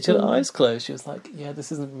did. She had her eyes closed. She was like, "Yeah,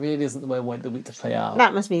 this isn't the way I want the week to play out."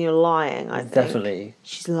 That must mean you're lying. I think. Definitely.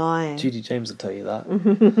 She's lying. Judy James will tell you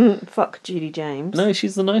that. Fuck Judy James. No,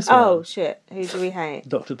 she's the nice one. Oh shit! Who do we hate?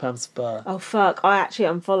 Dr. Pam Spur. Oh fuck! I actually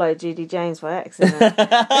unfollowed Judy James by accident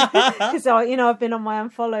because I've been on my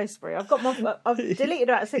unfollow spree. I've deleted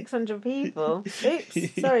about 600 people.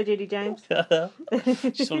 Oops, sorry, Judy James.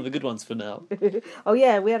 She's one of the good ones for now. Oh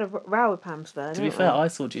yeah, we had a row with Pam Spur. To be fair, I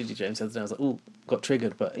saw Judy James the other day. I was like, "Oh, got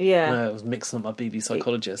triggered," but yeah, no, it was mixing up my BB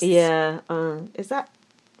psychologists. Yeah, is that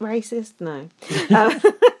racist? No,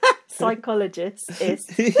 psychologist is.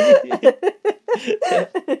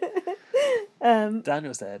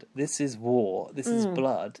 Daniel said, "This is war. This is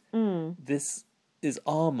blood. This is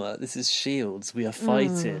armor. This is shields. We are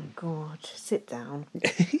fighting." God, sit down.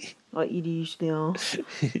 Like you usually are.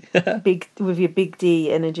 Big with your big D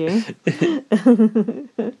energy.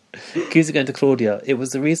 Kuzi going to Claudia. It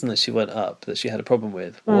was the reason that she went up that she had a problem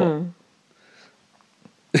with. What?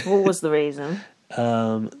 What was the reason?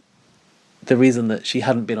 The reason that she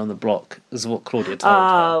hadn't been on the block is what Claudia told her.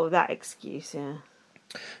 Oh, that excuse, yeah.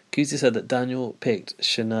 Kuzi said that Daniel picked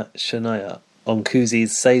Shania on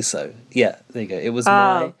Kuzi's say-so. Yeah, there you go. It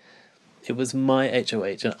was my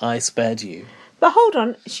HOH and I spared you. But hold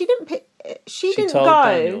on, she didn't pick. She didn't told go.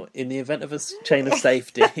 Daniel, in the event of a chain of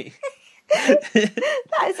safety.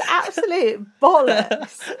 That is absolute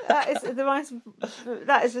bollocks.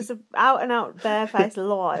 That is just an out and out barefaced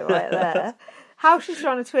lie right there. How she's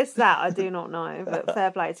trying to twist that, I do not know. But fair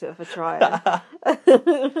play to her for trying.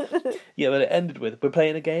 Yeah, but it ended with, "We're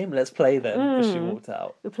playing a game. Let's play then." As she walked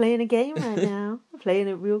out. We're playing a game right now. We're playing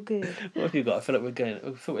it real good. What have you got? I feel like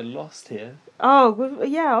we're lost here. Oh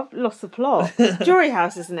yeah, I've lost the plot. Jury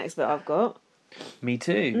House is the next bit I've got. Me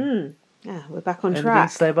too. Yeah, we're back on Anything track.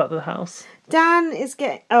 to say about the house? Dan is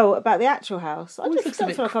getting... Oh, about the actual house. I just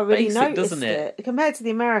don't feel like I really basic, noticed doesn't it? compared to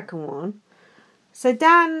the American one. So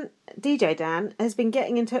DJ Dan, has been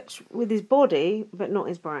getting in touch with his body, but not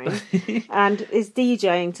his brain, and is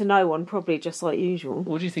DJing to no one, probably just like usual.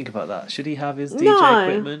 What do you think about that? Should he have his DJ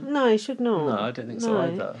equipment? No, he should not. No, I don't think so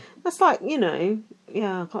either. That's like,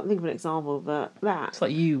 yeah, I can't think of an example, but that. It's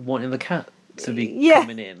like you wanting the cat to be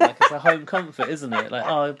coming in. Like, it's a home comfort, isn't it? Like,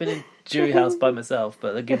 oh, I've been in Jury House by myself,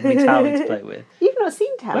 but they're giving me Towie to play with. You've not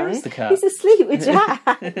seen Towie? Where is the cat? He's asleep with Jack.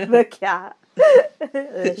 The cat.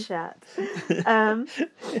 The chat.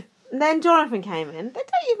 Then Jonathan came in. They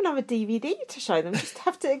don't even have a DVD to show them. Just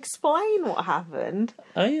have to explain what happened.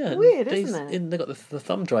 Oh yeah, Weird, isn't it? They got the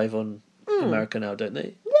thumb drive on America now, don't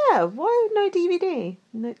they? Yeah. Why no DVD?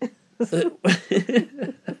 No.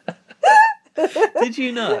 Did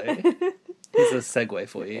you know? Here's a segue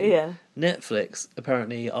for you. Yeah. Netflix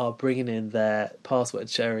apparently are bringing in their password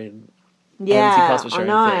sharing. Yeah, password sharing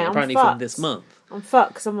I know. thing. Apparently from this month. I'm fucked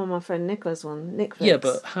because I'm on my friend Nicola's one. Netflix. Yeah,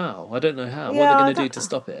 but how? I don't know how. Yeah, what are they going to do to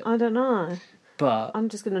stop it? I don't know. But I'm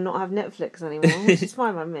just going to not have Netflix anymore, which is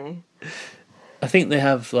fine by me. I think they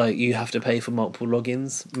have, like, you have to pay for multiple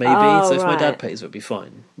logins, maybe. Oh, so if my right. dad pays, it would be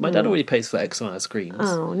fine. My dad already pays for X amount of screens.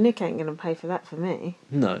 Oh, Nick ain't going to pay for that for me.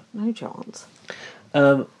 No. No chance.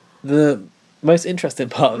 The most interesting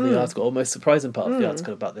part of the article, or most surprising part of the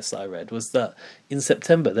article about this I read, was that in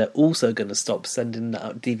September they're also going to stop sending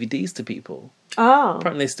out DVDs to people. Oh.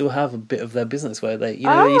 Apparently they still have a bit of their business where they,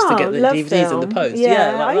 they used to get the Love DVDs Film. in the post.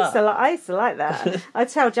 Yeah, like I used to like that. I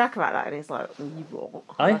tell Jack about that and he's like, you what?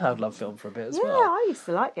 I had Love Film for a bit as Yeah, well. I used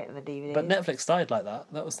to like getting the DVDs. But Netflix started like that.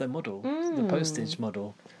 That was their model, the postage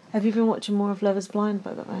model. Have you been watching more of Love is Blind,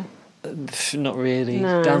 by the way? Not really.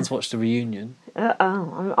 No. Dan's watched the reunion.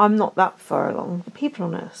 I'm not that far along. The people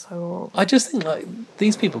on it are so horrible. I just think, like,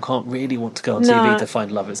 these people can't really want to go on TV to find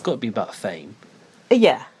love. It's got to be about fame.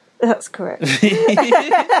 Yeah, that's correct.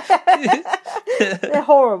 They're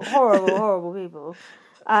horrible people.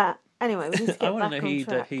 Anyway, we need to get I want back to know on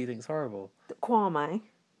track. who he thinks horrible. Kwame.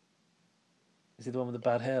 Is he the one with the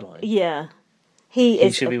bad hairline? Yeah.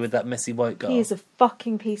 He should be with that messy white girl. He is a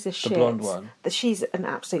fucking piece of shit. The blonde one. She's an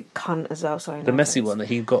absolute cunt as well. Sorry, the messy one that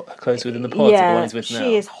he got close with in the pod. Yeah, the one he's with now.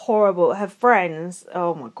 she is horrible. Her friends.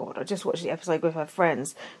 Oh my god! I just watched the episode with her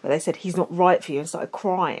friends where they said he's not right for you and started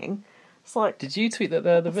crying. It's like. Did you tweet that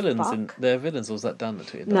they're the villains? They're villains, or was that Dan that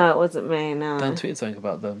tweeted that? No, it wasn't me. No. Dan tweeted something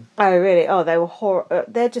about them. Oh really? Oh, they were horrible.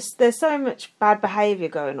 There's so much bad behaviour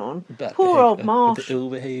going on. Old Marshall. Ill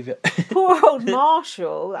behaviour. Poor old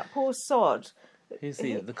Marshall. That poor sod. Who's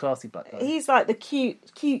the classy black guy? He's like the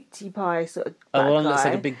cutie pie sort of. Oh, black one guy. looks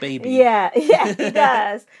like a big baby. Yeah, he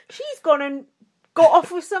does. She's gone and got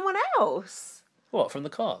off with someone else. What, from the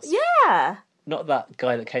cast? Yeah. Not that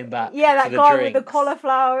guy that came back. Yeah, that for the guy drinks. with the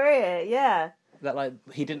cauliflower ear. Yeah. That like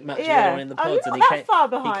he didn't match Yeah. anyone in the pods, you're and not he that came. far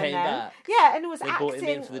behind he came them. back. Yeah, and it was They acting. brought him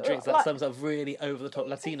in for the drinks. Like some sort of really over the top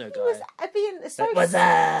Latino guy. He was being so. What's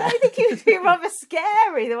that? I think he was being rather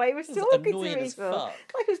scary the way he was was talking to annoying as people, fuck.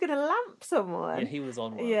 like he was going to lamp someone. Yeah, he was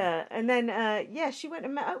on one. Yeah, and then she went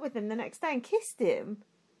and met up with him the next day and kissed him.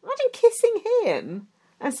 Imagine kissing him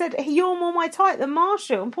and said, "You're more my type than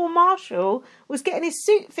Marshall." And poor Marshall was getting his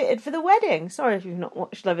suit fitted for the wedding. Sorry if you've not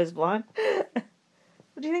watched Love Is Blind.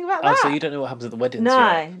 What do you think about that? Oh, so you don't know what happens at the weddings No,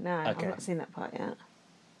 yet? no, Okay. I've not seen that part yet.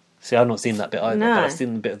 See, I've not seen that bit either, No. but I've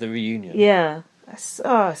seen the bit of the reunion. Yeah.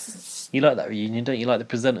 You like that reunion, don't you? Like the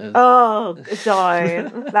presenters? Oh,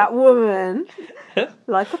 darn. That woman.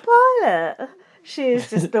 Like a pilot. She is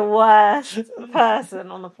just the worst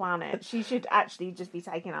person on the planet. She should actually just be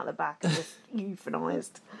taken out the back and just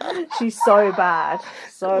euthanized. She's so bad.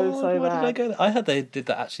 So Why bad. did I go there? I heard they did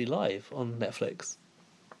that actually live on Netflix.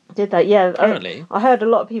 Did that, yeah. Apparently. I heard a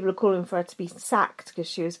lot of people are calling for her to be sacked because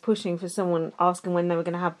she was pushing for someone asking when they were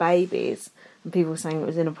going to have babies, and people were saying it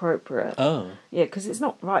was inappropriate. Oh. Yeah, because it's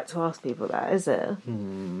not right to ask people that, is it?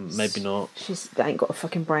 Maybe not. She's ain't got a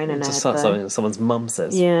fucking brain in her Just head. something that someone's mum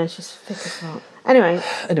says. Yeah, she's thick as fuck. Anyway,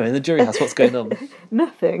 Anyway, in the jury house, what's going on?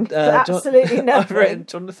 nothing. Absolutely I've nothing. written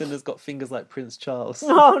Jonathan has got fingers like Prince Charles.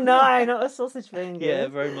 Oh no, not a sausage finger. Yeah,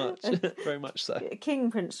 very much. Very much so. King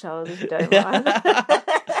Prince Charles, if you don't mind.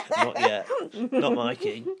 Not yet. Not my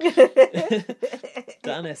king.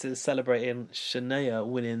 Dan S is celebrating Shania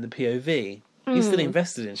winning the POV. He's still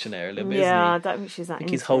invested in Shania a little bit, Yeah, I isn't don't think she's that. he? I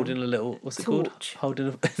think he's holding a little, what's it Torch. called?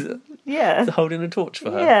 Yeah, Holding a torch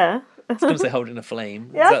for her. yeah. I was going to say holding a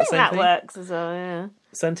flame. Yeah, Is I that think the same that thing? works as well. Yeah.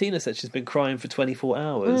 Santina said she's been crying for 24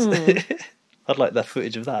 hours. I'd like that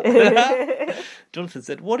footage of that. Jonathan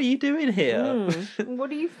said, "What are you doing here?" What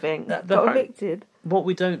do you think? The Got part- evicted? What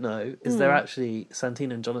we don't know is they're actually,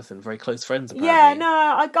 Santina and Jonathan, very close friends, apparently. Yeah, no,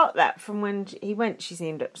 I got that from when he went. She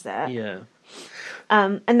seemed upset. Yeah.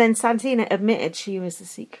 And then Santina admitted she was the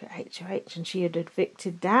secret HOH and she had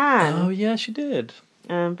evicted Dan. Oh, yeah, she did.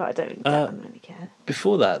 But I don't really care.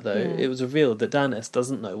 Before that, though, it was revealed that Dan S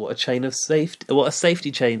doesn't know what a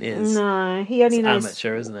safety chain is. No, he only It's knows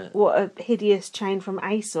amateur, isn't it? what a hideous chain from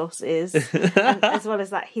ASOS is, and, as well as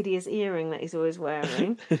that hideous earring that he's always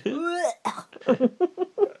wearing.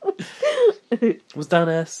 Was Dan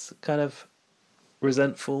S kind of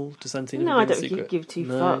resentful to Santina? No, for I being don't a think he'd secret? give two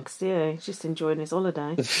No. fucks. Yeah, he's just enjoying his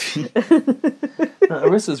holiday.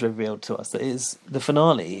 Arissa's revealed to us that it's the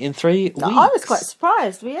finale in 3 weeks. I was quite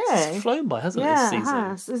surprised, but yeah. It's flown by, hasn't it, Yeah, this it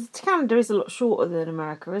season? has. Canada is a lot shorter than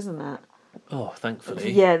America, isn't it? Oh,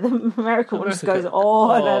 thankfully. Yeah, the American one just goes America-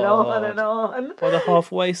 on and Oh. on and on. By the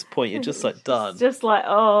halfway point, you're just like done. It's just like,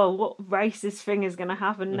 oh, what racist thing is going to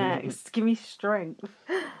happen next? Give me strength.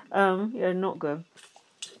 Yeah, not good.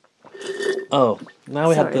 Oh, now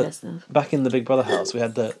we Sorry, had the listeners. back in the Big Brother house. We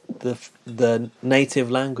had the native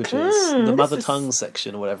languages, the mother tongue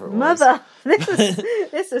section or whatever it was. Mother,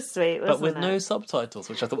 this is sweet, wasn't but with it? no subtitles,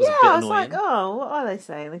 which I thought was Yeah, a bit I was annoying. like, oh, what are they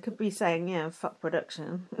saying? They could be saying, yeah, fuck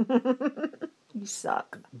production. You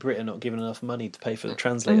suck. Britain not giving enough money to pay for the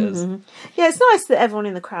translators. Yeah, it's nice that everyone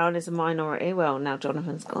in the crowd is a minority. Well, now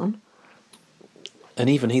Jonathan's gone. And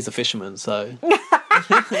even he's a fisherman, so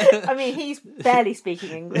I mean, he's barely speaking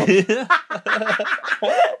English.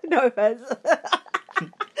 No offense.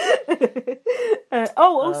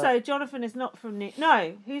 Also, Jonathan is not from New.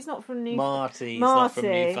 No, who's not from New? Marty's not from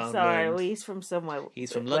Marty. Newfoundland. Sorry, well, he's from somewhere.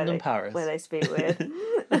 He's from where London, they- Paris. where they speak weird.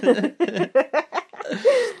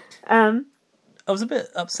 I was a bit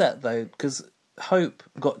upset though because Hope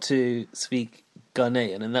got to speak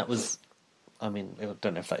Ghanaian, and that was, I mean, I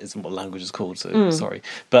don't know if that isn't what language is called, so sorry,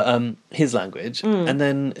 but his language. And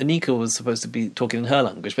then Anika was supposed to be talking in her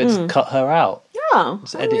language, but just cut her out, Oh,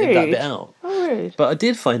 just how edited that rude. bit out. Oh, rude. But I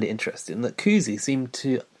did find it interesting that Kuzi seemed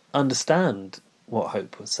to understand what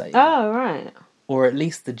Hope was saying, Oh, right. or at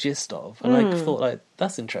least the gist of, and I thought like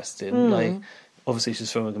that's interesting. Like, obviously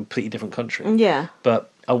she's from a completely different country, Yeah.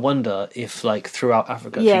 but I wonder if, like, throughout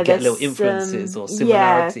Africa, Yeah, if you get little there's, influences or Yeah,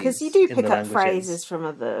 similarities. because you do in pick the up languages. phrases from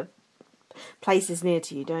other places near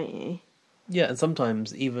to you, don't you? Yeah, and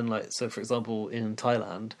sometimes even, like, so for example, in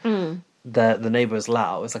Thailand, Mm. the neighbour is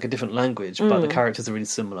Lao. It's like a different language, but the characters are really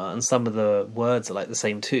similar, and some of the words are like the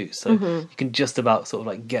same too. So Mm-hmm. you can just about sort of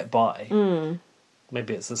like get by.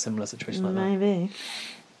 Maybe it's a similar situation like Maybe.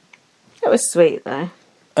 It was sweet, though.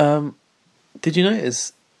 that. Did you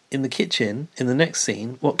notice in the kitchen in the next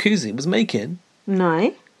scene what Kuzi was making?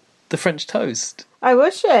 No. The French toast. Oh,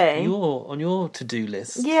 was she? On your to-do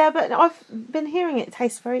list. Yeah, but I've been hearing it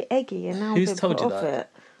tastes very eggy, and now Who's I've been told put you off that? it.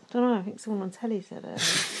 I don't know. I think someone on telly said it.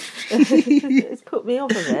 It's put me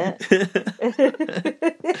off a bit.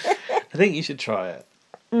 I think you should try it.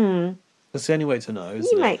 That's the only way to know,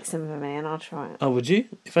 isn't You it? make some for me, and I'll try it. Oh, would you?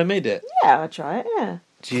 If I made it? Yeah, I'll try it. Yeah.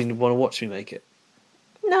 Do you want to watch me make it?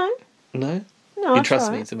 No. No? No. You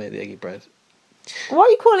trust me to make the eggy bread? Why are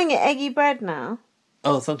you calling it eggy bread now?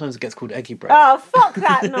 Oh, sometimes it gets called eggy bread. Oh, fuck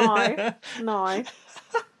that! No.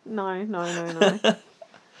 No.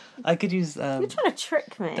 I could use You're trying to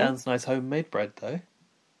trick me. Dan's nice homemade bread, though.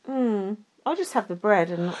 I'll just have the bread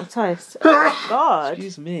and not the toast. Oh, God.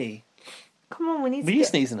 Excuse me. Come on, we need Were to you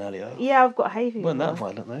sneezing earlier? Yeah, I've got hay fever. Weren't that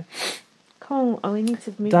violent, though? Come on, we need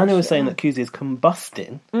to move. Daniel this was saying shit that Kuzi is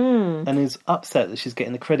combusting and is upset that she's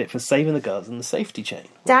getting the credit for saving the girls in the safety chain.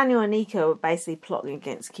 Daniel and Nico were basically plotting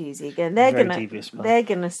against Cusie again. They're Very gonna devious plan. they're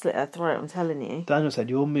gonna slit her throat, I'm telling you. Daniel said,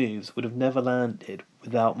 your moves would have never landed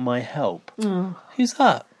without my help. Who's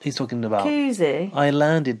that? He's talking about, Cusie. I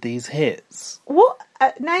landed these hits. What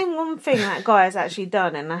name one thing that guy has actually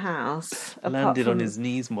done in the house. apart Landed on from his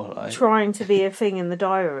knees more like. trying to be a thing in the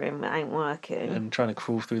diary room that ain't working. And trying to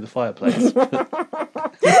crawl through the fireplace.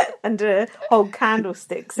 And hold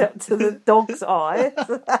candlesticks up to the dog's eyes.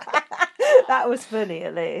 That was funny,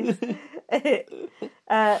 at least.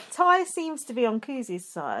 Ty seems to be on Cusie's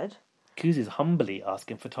side. Kuzi's humbly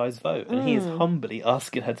asking for Ty's vote, and he is humbly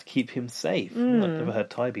asking her to keep him safe. I've never heard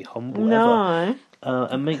Ty be humble ever.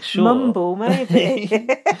 And make sure Mumble, maybe.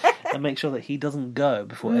 and make sure that he doesn't go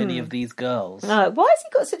before any of these girls. No, why has he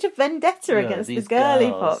got such a vendetta against the these girly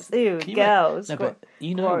girls. pops? Ew, Can you girls. No, but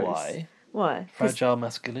you know Gross. why? Why? 'Cause- Fragile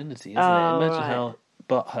masculinity, isn't Oh, it? Imagine right. how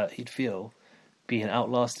butthurt he'd feel being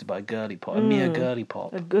outlasted by a girly pop, a mere girly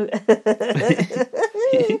pop. Hopefully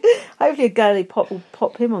a girly pop will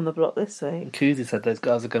pop him on the block this week. Kuzi said those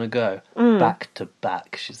girls are going to go back to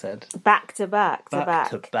back, she said. Back to back to Back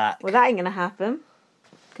to back. Well, that ain't going to happen.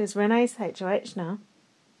 Because Renee's HOH now.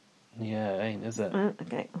 Yeah, it ain't, is it?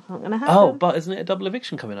 Okay, not going to happen. Oh, but isn't it a double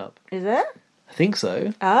eviction coming up? Is it? I think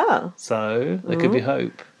so. Oh. So, there could be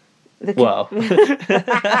hope. There could- Well,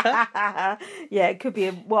 yeah, it could be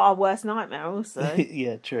our worst nightmare also.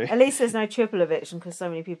 yeah, true. At least there's no triple eviction because so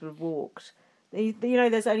many people have walked. You know,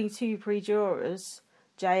 there's only 2 pre-jurors,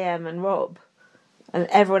 JM and Rob, and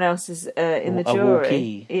everyone else is in the A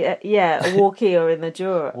jury. walkie. Yeah, a walkie or in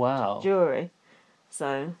the Wow. jury.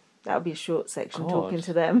 So that would be a short section God. talking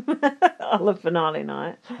to them. I love finale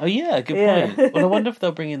night. Oh, yeah, good Yeah. point. Well, I wonder if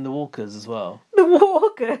they'll bring in the walkers as well. The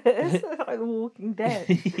Walkers, like The Walking Dead.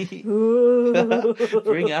 Ooh.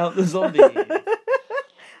 Bring out the zombies.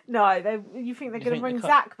 No, you think they're going to think bring they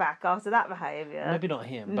Zach back after that behaviour? Maybe not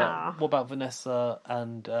him, Nah. but what about Vanessa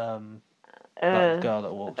and that girl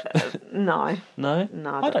that walked? No. No? No,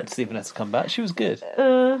 I I'd like to see Vanessa come back. She was good.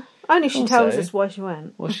 Only she Also- tells us why she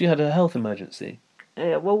went. Well, she had a health emergency.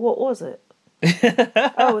 Yeah, well, what was it?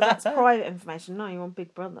 Oh, that's private information. No, you're on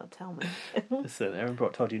Big Brother. Tell me. Listen, Erin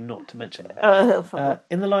Brock told you not to mention that. Fuck.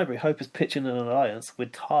 In the library, Hope is pitching an alliance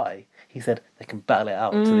with Ty. He said they can battle it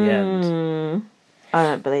out to the end. I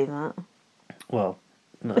don't believe that. Well,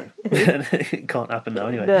 no. It can't happen now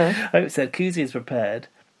anyway. No. Hope said Kuzi is prepared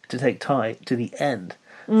to take Ty to the end.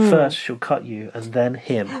 First she'll cut you and then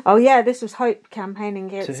him. Oh yeah, this was Hope campaigning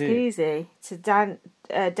against To who? Kuzi to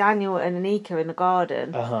Daniel and Anika in the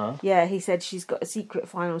garden. Uh-huh. Yeah, he said she's got a secret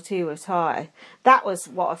final 2 with Ty. That was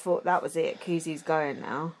what I thought. That was it. Kuzi's going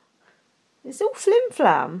now. It's all flim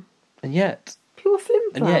flam, And yet, pure flim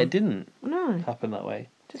flam. it didn't No, happen that way.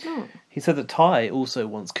 did not. He said that Ty also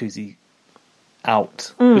wants Kuzi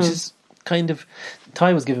out, which is kind of...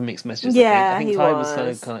 Ty was giving mixed messages, Yeah, I think he kind of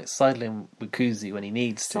was. like sidling with Kuzi when he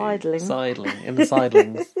needs to. Sidling. Sidling. In the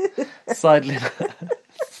sidlings. Sidling.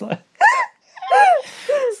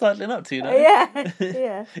 Sidling up to, you know? Yeah,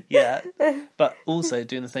 yeah, Yeah. But also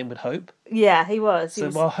doing the same with Hope. yeah. He was. He So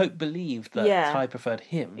was while Hope believed that Yeah. Ty preferred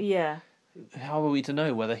him, yeah, how are we to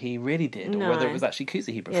know whether he really did or No. whether it was actually Kuzi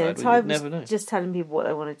he yeah. preferred? Ty We was never know. just telling people what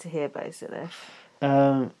they wanted to hear, basically.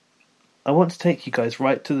 I want to take you guys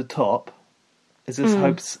right to the top. Is this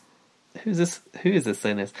Hope's... Who is this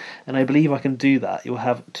saying this? And I believe I can do that. You'll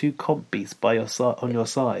have 2 comp beasts by your on your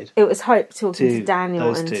side. It was Hope talking to To Daniel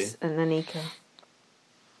those and two. Anika.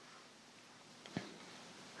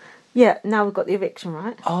 Yeah, now we've got the eviction,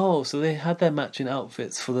 right? Oh, so they had their matching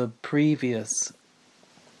outfits for the previous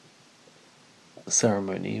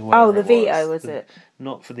ceremony. Oh, whatever the it veto, was it?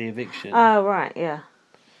 Not for the eviction. Oh, right, yeah.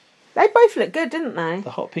 They both look good, didn't they?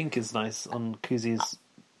 The hot pink is nice on Kuzi's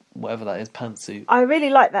whatever that is, pantsuit. I really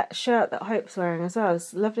like that shirt that Hope's wearing as well.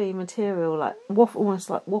 It's lovely material, like almost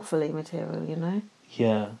like waffly material, you know?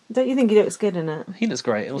 Yeah. Don't you think he looks good in it? He looks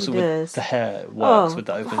great. Also, He with does. the hair works with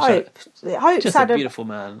the open shirt. Hope's Just had a beautiful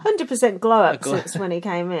man. 100% glow up since when he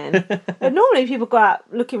came in. And normally people go out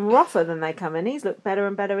looking rougher than they come in. He's looked better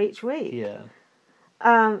and better each week. Yeah.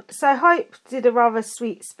 So Hope did a rather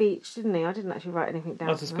sweet speech, didn't he? I didn't actually write anything down.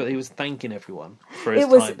 I just put he was thanking everyone for his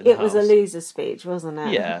time in the It house. was a loser speech, wasn't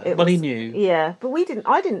it? Yeah, It well, was, he knew. Yeah, but I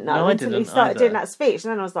didn't know No, I until he didn't started either. doing that speech,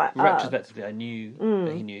 and then I was like, Retrospectively, I knew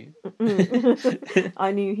that he knew.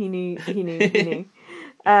 I knew he knew.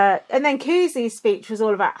 And then Kuzi's speech was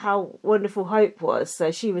all about how wonderful Hope was,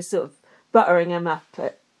 so she was sort of buttering him up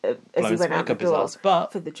as he went out the door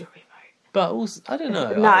for the jury vote. But also, I don't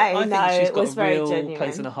know. No, I think she's it got was a very real genuine.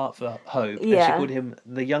 place in her heart for Hope. And Yeah. she called him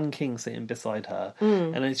the young king sitting beside her.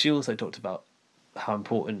 And then she also talked about how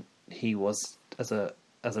important he was as a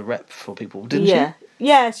rep for people, didn't she?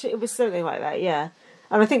 Yeah, it was something like that, yeah.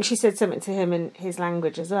 And I think she said something to him in his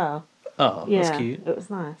language as well. Oh, Yeah, that's cute. it was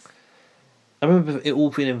nice. I remember it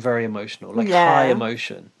all feeling very emotional, like high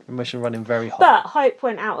emotion running very high. But Hope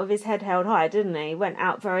went out of his head held high, didn't he? He went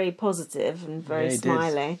out very positive and very Yeah, he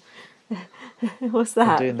smiley. What's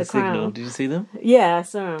that? Doing the crown. signal. Did you see them? Yeah, I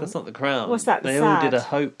saw him. That's not the crown. What's that? They The all did a sad?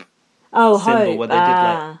 hope symbol symbol where they did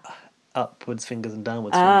like upwards fingers and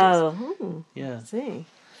downwards fingers. Oh, Yeah. I see.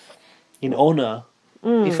 In honour.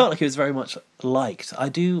 He felt like he was very much liked. I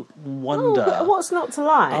do wonder. But what's not to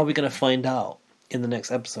like? Are we going to find out in the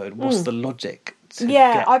next episode? What's the logic to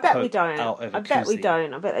Yeah, get I bet Hope we don't. out over I bet we Kuzi?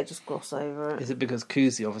 don't. I bet they just gloss over it. Is it because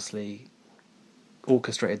Kuzi obviously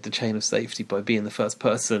orchestrated the chain of safety by being the first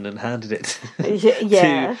person and handed it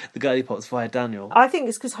Yeah. to the girly pots via Daniel? I think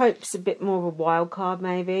it's because Hope's a bit more of a wild card,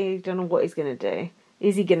 maybe. Don't know what he's going to do.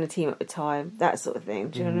 Is he going to team up with Ty? That sort of thing.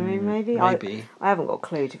 Do you know what I mean? Maybe. Maybe. I haven't got a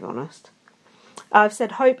clue, to be honest. I've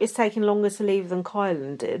said Hope is taking longer to leave than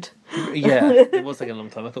Kylan did. Yeah, it was taking a long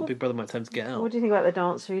time. I thought Big Brother might have time to get out. What do you think about the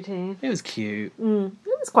dance routine? It was cute. It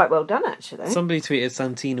was quite well done, actually. Somebody tweeted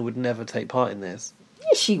Santina would never take part in this.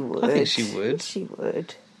 Yes, she would. I think she would. Yes, she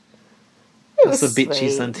would. That's a was bitchy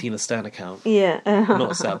sweet. Santina Stan account. Yeah.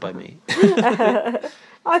 Not set up by me.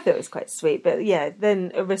 I thought it was quite sweet, but yeah,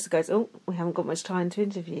 then Arissa goes, "Oh, we haven't got much time to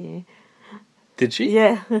interview you." Did she?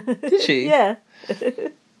 Yeah. Did she? Yeah.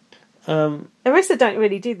 Arissa don't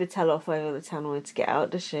really do the tell-off over the tannoy to get out,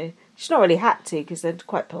 does she? She's not really had to, because they're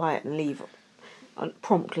quite polite and leave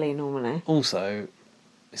promptly normally. Also,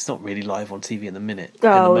 it's not really live on TV in the minute. Oh,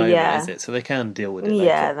 in the moment, yeah. is it? So they can deal with it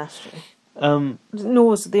Yeah, later. that's true. Nor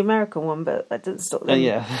was the American one, but that didn't stop them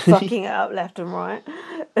yeah. fucking it up left and right.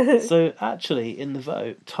 So actually, in the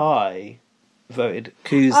vote, Ty voted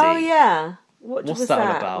Kuzi. Oh, yeah. What What's was that all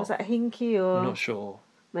that? about? Was that Hinky or... I'm not sure.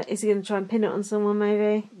 Is he going to try and pin it on someone,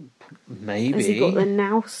 maybe? Maybe. Has he got the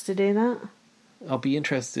nous to do that? I'll be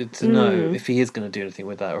interested to know if he is going to do anything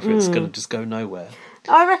with that, or if it's going to just go nowhere.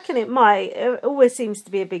 I reckon it might. It always seems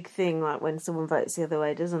to be a big thing, like when someone votes the other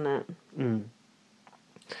way, doesn't it?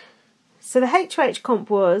 So the HOH comp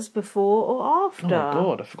was before or after? Oh my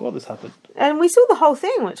god, I forgot this happened. And we saw the whole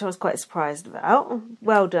thing, which I was quite surprised about.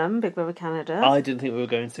 Well done, Big Brother Canada. I didn't think we were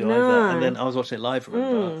going to No. either. And then I was watching it live,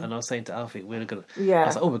 remember? And I was saying to Alfie, we're going to... Yeah. I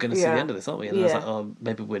was like, oh, we're going to see Yeah. the end of this, aren't we? And I was Yeah. like, oh,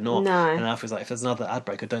 maybe we're not. No. And Alfie was like, if there's another ad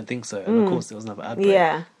break, I don't think so. And of course there was another ad break.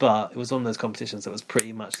 Yeah. But it was one of those competitions that was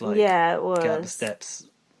pretty much like... Yeah, it was. Get out the steps,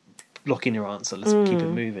 lock in your answer, let's keep it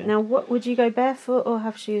moving. Now, what would you go barefoot or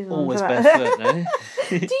have shoes on? Always for that? barefoot, no?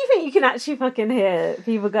 Do you think you can actually fucking hear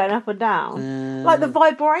people going up and down? Like the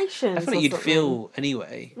vibrations? I feel like you'd feel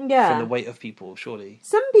anyway Yeah. from the weight of people, surely.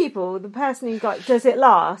 Some people, the person who does it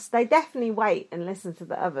last, they definitely wait and listen to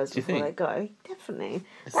the others Do you before they think? go. Definitely.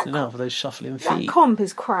 Listening out for those shuffling That feet. comp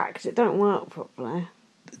is cracked. It don't work properly.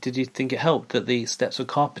 Did you think it helped that the steps were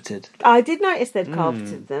carpeted? I did notice they'd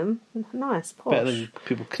carpeted them. Nice, posh. Better than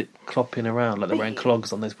people clopping around like they're wearing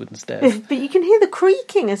clogs on those wooden stairs. But you can hear the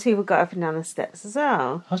creaking as people go up and down the steps as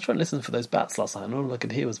well. I was trying to listen for those bats last night, and all I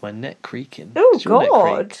could hear was my neck creaking. Oh, Did your neck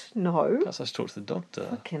God. creak? No. Perhaps I should talk to the doctor.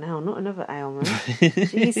 Fucking hell, not another ailment.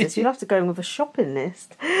 Jesus, you'll have to go in with a shopping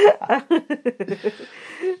list.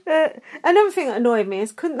 Another thing that annoyed me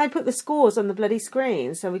is couldn't they put the scores on the bloody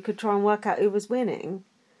screen so we could try and work out who was winning?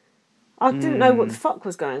 I didn't know what the fuck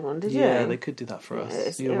was going on, did you? Yeah, they could do that for us.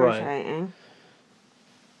 It's You're right. irritating.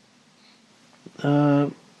 Uh,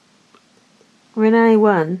 Renee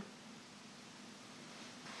won.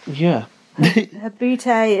 yeah. Her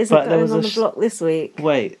bootay isn't But there going was on the block this week.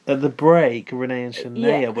 Wait, at the break, Renee and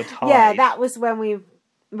Shania were tied. Yeah, that was when we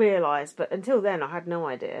realised, but until then I had no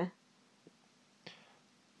idea.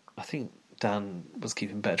 I think Dan was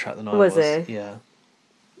keeping better track than I Was was. he? Yeah.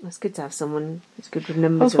 It's good to have someone who's good with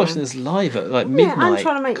numbers. I was watching this live at like midnight. I'm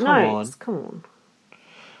trying to make notes. Come on.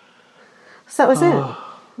 So that was it.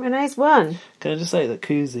 Renee's won. Can I just say that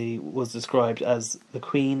Kuzi was described as the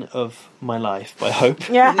queen of my life by Hope?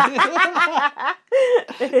 Yeah.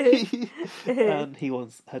 And he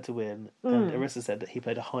wants her to win. And Arissa said that he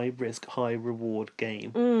played a high risk, high reward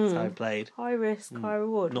game. That's how he played. High risk, high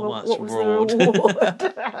reward. Not much what was reward. The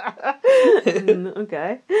reward?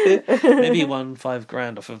 Okay. Maybe he won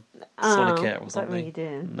 $5,000 off of Sonicare or something. I don't think he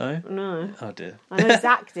did. No? No. Oh dear. I know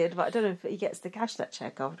Zach did, but I don't know if he gets to cash that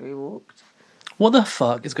cheque after he walked. What the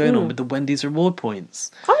fuck is going on with the Wendy's reward points?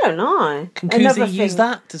 I don't know. Can Kuzi use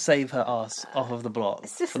that to save her ass off of the block?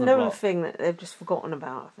 It's just another thing that they've just forgotten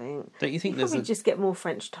about, I think. Don't you think you probably just get more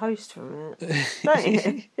French toast from it, don't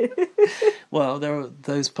you? Well, there are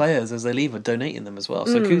those players, as they leave, are donating them as well.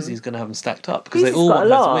 So Kuzi's going to have them stacked up because they Kuzi's all got want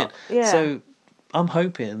a her to lot. win. Yeah. So I'm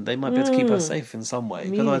hoping they might be able to keep her safe in some way.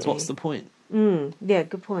 Because otherwise, what's the point? Yeah,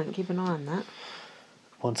 good point. Keep an eye on that.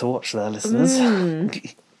 One to watch there, listeners.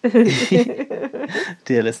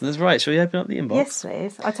 Dear listeners, right, shall we open up the inbox? Yes,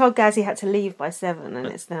 please. I told Gaz he had to leave by 7 and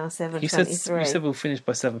it's now 7:23. You said we'll finish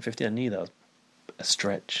by 7:50. I knew that was a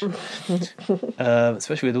stretch.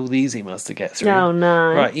 Especially with all these emails to get through.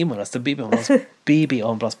 No. Right, email us to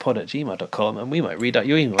bbonpluspod@gmail.com and we might read out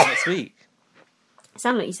your email next week. It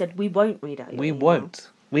sounded like you said we won't read out your email. Won't.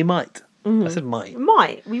 We might. I said might.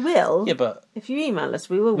 We will. Yeah, but if you email us,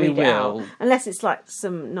 we will read it out. Unless it's like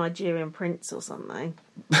some Nigerian prince or something.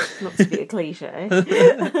 Not to be a cliche.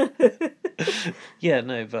 Yeah,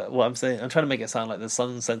 no, but what I'm saying, I'm trying to make it sound like there's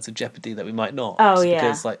some sense of jeopardy that we might not. Oh, yeah.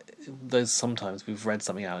 Because, like, those sometimes we've read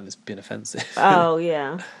something out and it's been offensive. Oh,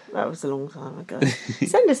 yeah. That was a long time ago.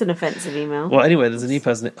 Send us an offensive email. Well, anyway, there's a new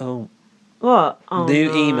person. What? Oh,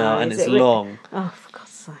 new email and it's long. Oh, for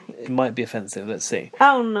God's sake. It might be offensive. Let's see.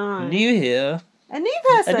 Oh, no. New here. A new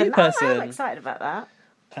person. Oh, I'm excited about that.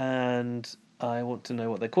 And I want to know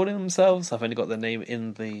what they're calling themselves. I've only got their name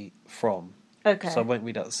in the from. Okay. So I won't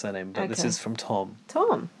read out the surname, but this is from Tom.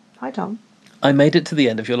 Tom. Hi, Tom. I made it to the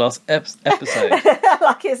end of your last episode.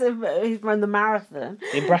 Like he's run the marathon.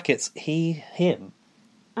 In brackets, he, him.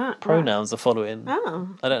 Pronouns are following. Oh.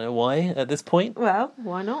 I don't know why at this point. Well,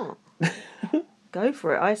 why not? Go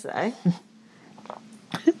for it, I say.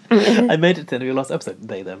 I made it to the end of your last episode.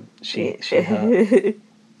 They, them. She, her.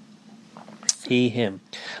 He, him.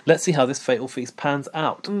 Let's see how this fatal feast pans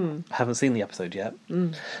out. I haven't seen the episode yet.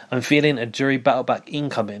 I'm feeling a jury battle back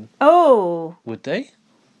incoming. Oh. Would they?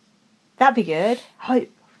 That'd be good. Hope.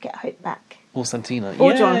 Get Hope back. Or Santina.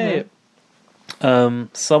 Or Jonathan.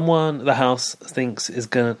 Someone the house thinks is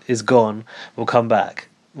gone will come back.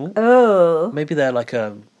 Ooh. Oh. Maybe they're like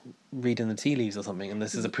reading the tea leaves or something, and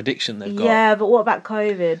this is a prediction they've got. Yeah, but what about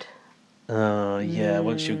COVID? Yeah,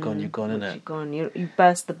 once you've gone, innit? You've gone, you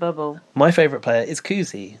burst the bubble. My favourite player is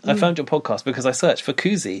Kuzi. I found your podcast because I searched for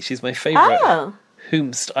Kuzi. She's my favourite. Oh.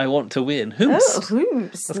 Whomst I want to win. Whomst. Oh,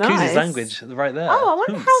 whomst. That's nice. Kuzi's language right there. Oh, I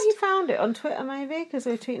wonder whomst. how he found it. On Twitter, maybe? Because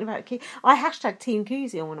they were tweeting about Kuzi. I hashtag Team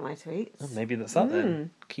Kuzi on one of my tweets. Oh, maybe that's that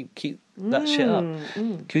then. Keep that shit up.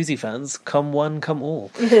 Kuzi fans, come one, come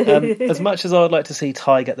all. As much as I would like to see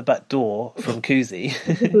Ty get the back door from Kuzi,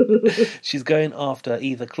 she's going after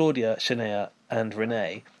either Claudia, Shania, and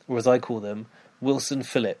Renee, or as I call them, Wilson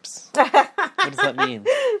Phillips. What does that mean?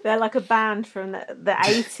 They're like a band from the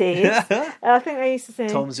 80s. I think they used to sing.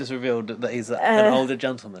 Tom's just revealed that he's an older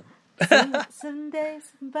gentleman. Someday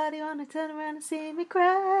somebody wanna turn around and see me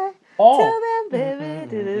cry. Oh. Tell them,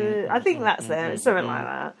 baby. I think that's them. It's something like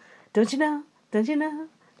that. Don't you know? Don't you know?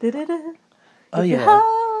 Oh, yeah.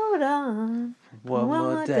 Hold on. One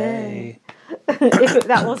more day. If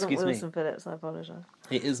that wasn't Wilson Phillips, I apologise.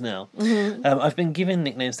 It is now. I've been giving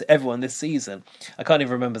nicknames to everyone this season. I can't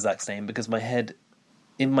even remember Zach's name because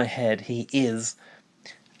in my head, he is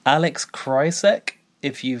Alex Krycek.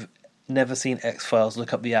 If you've never seen X-Files,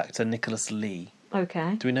 look up the actor Nicholas Lee.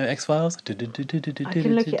 Okay. Do we know X-Files? I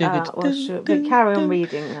can look it up. Well, sure. But carry on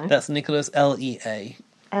reading though. That's Nicholas Lea.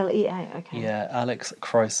 Lea, okay. Yeah, Alex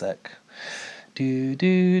Krycek. Do.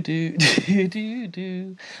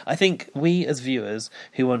 I think we as viewers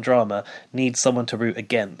who want drama need someone to root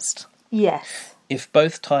against. Yes. If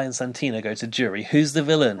both Ty and Santina go to jury, who's the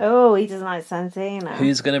villain? Oh, he doesn't like Santina.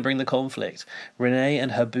 Who's going to bring the conflict? Renee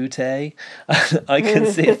and her bootay? I can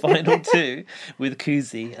see a final two with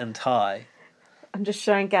Kuzi and Ty. I'm just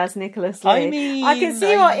showing Gaz Nicholas Lee. I mean, I can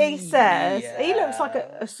see what he says. Yeah. He looks like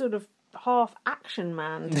a sort of half action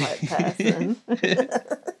man type person.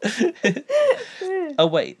 Oh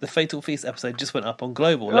wait, the Fatal Feast episode just went up on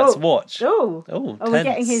Global. Let's watch. Oh, are we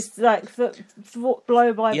getting his like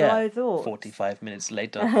blow by blow thoughts? 45 minutes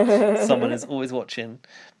later, someone is always watching.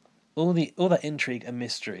 All that intrigue and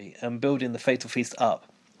mystery and building the Fatal Feast up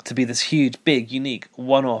to be this huge, big, unique,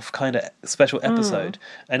 one-off kind of special episode,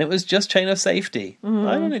 and it was just Chain of Safety.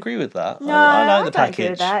 I don't agree with that. No, I like the don't agree package.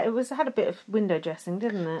 with that. It had a bit of window dressing,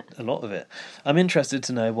 didn't it? A lot of it. I'm interested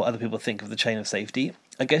to know what other people think of the Chain of Safety.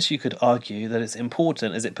 I guess you could argue that it's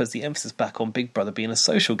important as it puts the emphasis back on Big Brother being a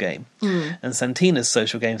social game, and Santina's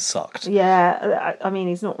social game sucked. Yeah, I mean,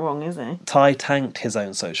 he's not wrong, is he? Ty tanked his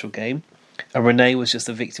own social game, and Renee was just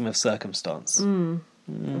a victim of circumstance. A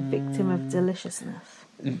victim of deliciousness.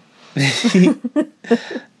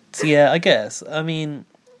 So yeah, I guess. I mean,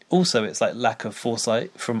 also it's like lack of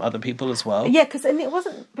foresight from other people as well. Yeah, because it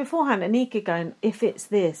wasn't beforehand Anika going, if it's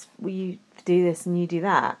this, will you do this and you do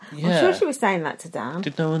that? Yeah. I'm sure she was saying that to Dan.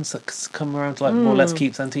 Did no one come around to like, well, let's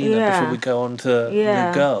keep Santina before we go on to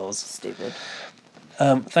the girls? Stupid.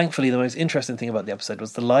 Thankfully, the most interesting thing about the episode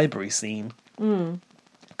was the library scene.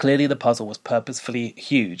 Clearly, the puzzle was purposefully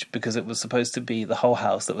huge because it was supposed to be the whole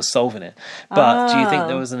house that was solving it. But do you think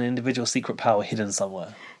there was an individual secret power hidden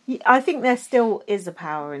somewhere? I think there still is a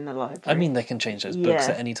power in the library. I mean, they can change those books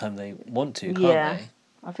at any time they want to, can't they?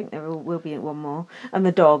 I think there will be one more. And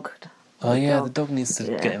the dog. The dog needs to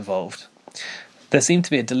get involved. There seemed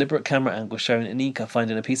to be a deliberate camera angle showing Anika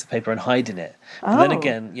finding a piece of paper and hiding it. But then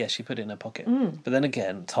again, she put it in her pocket. But then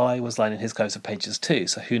again, Ty was lining his close of pages too,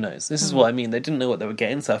 so who knows? This is what I mean. They didn't know what they were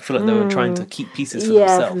getting, so I feel like they were trying to keep pieces for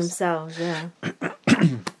themselves.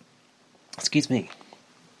 Excuse me.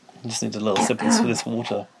 I just need a little sip of this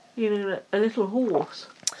water. You know, a little horse.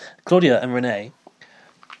 Claudia and Renee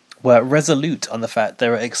were resolute on the fact they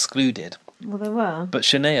were excluded. Well, they were. But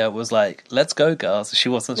Shania was like, let's go, girls. She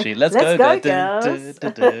wasn't she? Let's go, girls.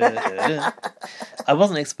 I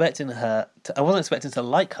wasn't expecting to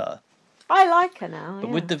like her. I like her now. But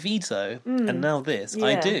with the veto, and now this,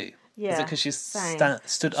 I do. Yeah. Is it because she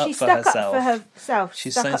stood up she for stuck herself? Up for herself.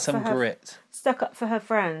 She's shown some grit. Stuck up for her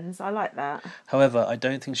friends. I like that. However, I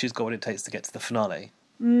don't think she's got what it takes to get to the finale.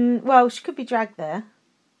 Well, she could be dragged there.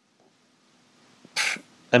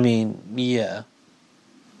 I mean, yeah.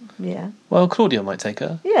 Yeah. Well, Claudia might take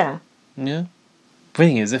her. Yeah. Yeah. The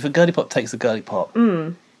thing is, if a girly pop takes a girly pop, I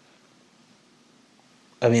mean,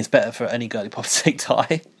 it's better for any girly pop to take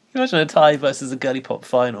Ty. Imagine a Ty versus a girly pop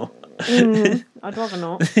final. I'd rather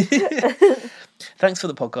not. Thanks for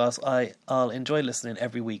the podcast. I'll enjoy listening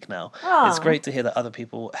every week now. It's great to hear that other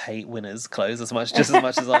people hate winners' clothes just as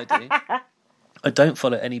much as I do. I don't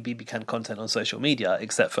follow any BB Can content on social media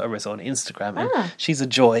except for Arissa on Instagram, and she's a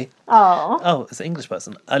joy. Oh, it's an English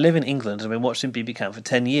person. I live in England and I've been watching BB Can for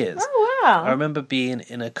 10 years. Oh, wow. I remember being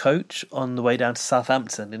in a coach on the way down to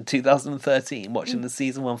Southampton in 2013, watching the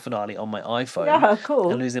season 1 finale on my iPhone. Oh, cool.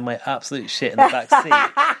 And losing my absolute shit in the back seat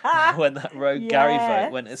when that rogue Gary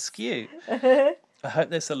vote went askew. I hope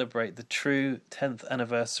they celebrate the true 10th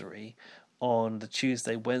anniversary on the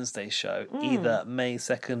Tuesday-Wednesday show, either May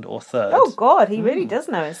 2nd or 3rd. Oh, God, he really does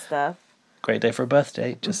know his stuff. Great day for a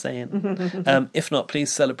birthday, just saying. If not,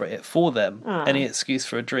 please celebrate it for them. Any excuse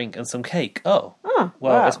for a drink and some cake. Well,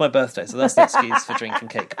 it's my birthday, so that's the excuse for drink and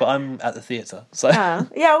cake. But I'm at the theatre, so... Yeah,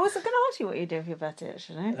 I was going to ask you what you do for your birthday,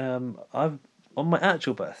 actually. I'm on my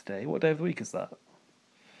actual birthday. What day of the week is that?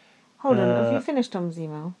 Hold on, have you finished Tom's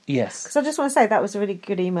email? Yes. Because I just want to say that was a really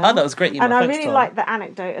good email. Oh, that was a great email. And I Thanks, really Tom. liked the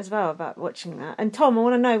anecdote as well about watching that. And Tom, I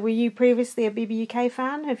want to know, were you previously a BBUK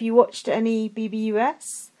fan? Have you watched any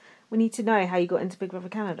BBUS? We need to know how you got into Big Brother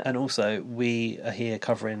Canada. And also, we are here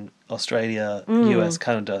covering Australia, US,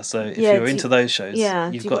 Canada. So if you're into those shows,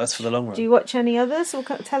 you've got us for the long run. Do you watch any others? Or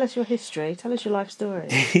tell us your history. Tell us your life story.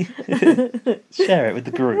 Share it with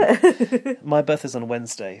the group. My birthday's on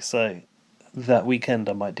Wednesday, so that weekend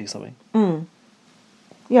I might do something.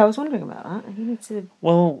 Yeah, I was wondering about that. You need to...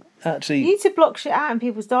 Well, actually... You need to block shit out in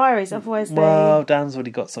people's diaries, otherwise they... Well, Dan's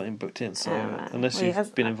already got something booked in, so unless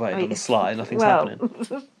you've been invited on the sly, nothing's happening.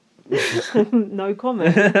 No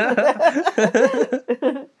comment.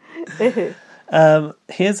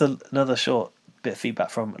 Here's another short bit of feedback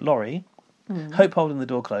from Laurie. Hope holding the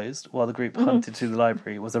door closed while the group hunted through the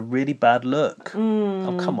library was a really bad look.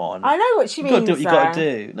 Oh, come on. I know what she means. You've got to do what you got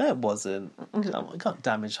to do. No, it wasn't. Come on, you can't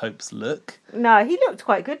damage Hope's look. No, he looked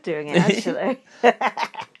quite good doing it, actually.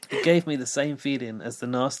 It gave me the same feeling as the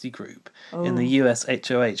nasty group in the US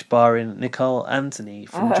HOH, barring Nicole Anthony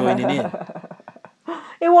from joining in.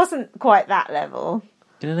 It wasn't quite that level.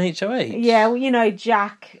 In an HOH? Yeah, well, you know,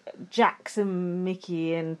 Jackson,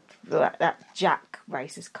 Mickey, and that Jack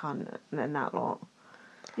racist cunt and that lot.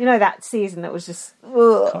 You know that season that was just...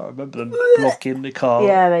 Ugh. I can't remember them blocking the car.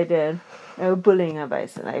 Yeah, they did. They were bullying her,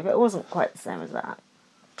 basically, but it wasn't quite the same as that.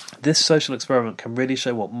 This social experiment can really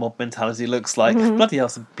show what mob mentality looks like. Bloody hell,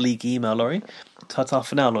 it's a bleak email, Laurie. Ta-ta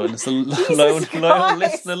for now, Laurie. It's a loyal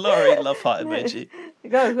listener, Laurie. Love heart emoji.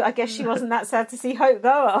 No, I guess she wasn't that sad to see Hope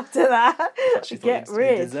go after that. She Get thought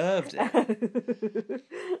rid. he deserved it.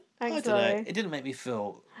 Thanks, I don't know. It didn't make me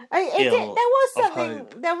feel there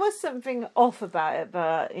was something off about it,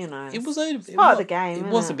 but you know, it was part of the game.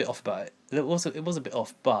 It was a bit off about it. It was a bit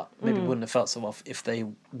off, but maybe it wouldn't have felt so off if they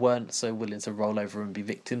weren't so willing to roll over and be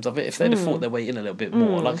victims of it. If they'd have fought their way in a little bit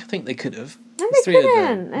more, like I think they could have. And they Three of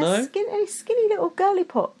couldn't. them. No, skinny little girly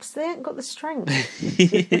pops. They ain't got the strength.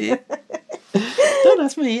 Don't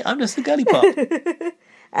ask me. I'm just a girly pop.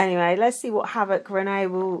 Anyway, let's see what havoc Renee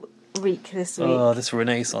will wreak this week. Oh, this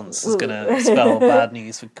renaissance is going to spell bad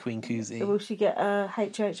news for Queen Kuzi. Will she get a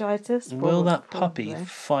HHitis? Will that puppy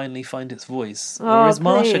finally find its voice? Oh, or is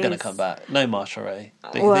Marsha please. going to come back? No Marsha Ray.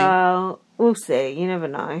 Well, we'll see. You never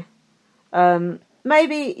know.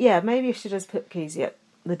 Maybe if she does put Kuzi up,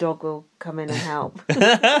 the dog will come in and help.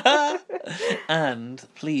 And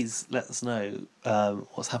please let us know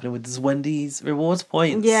what's happening with this Wendy's rewards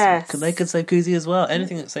points. Yes. Because they could save Kuzi as well.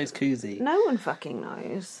 Anything that saves Kuzi. No one fucking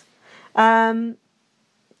knows.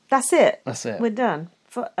 That's it. That's it. We're done.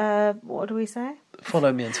 What do we say?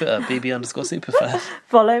 Follow me on Twitter, bb_superfan.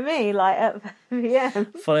 Follow me, like at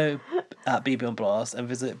VM. Follow at BB on Blast and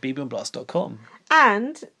visit bbonblast.com.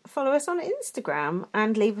 And follow us on Instagram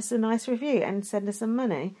and leave us a nice review and send us some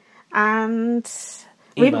money. And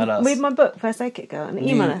Email us. Read my book, First Aid Kit Girl, and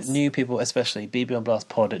email us. New people especially,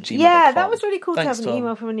 bbonblastpod@gmail.com. Yeah, that was really cool to Thanks, have an Tom.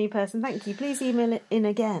 email from a new person. Thank you. Please email it in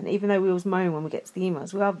again, even though we always moan when we get to the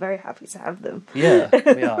emails. We are very happy to have them. Yeah,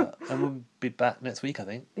 we are. And we'll be back next week, I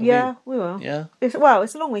think. Yeah, we will. Yeah. It's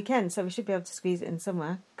a long weekend, so we should be able to squeeze it in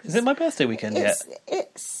somewhere. Is it my birthday weekend yet?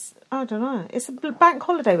 It's I don't know. It's a bank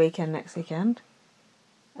holiday weekend next weekend.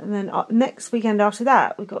 And then next weekend after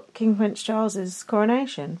that, we've got King Prince Charles's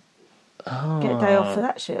coronation. Oh. Get a day off for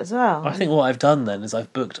that shit as well. I think what I've done then is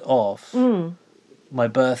I've booked off my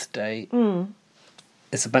birthday.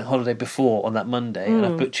 It's a bank holiday before on that Monday, and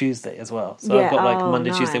I've booked Tuesday as well. So Yeah, I've got like oh,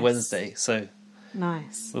 Monday, nice. Tuesday, Wednesday. So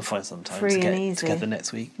Nice. we'll find some time Free to and get easy. together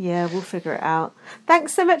next week. Yeah, we'll figure it out.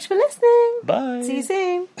 Thanks so much for listening. Bye. See you soon.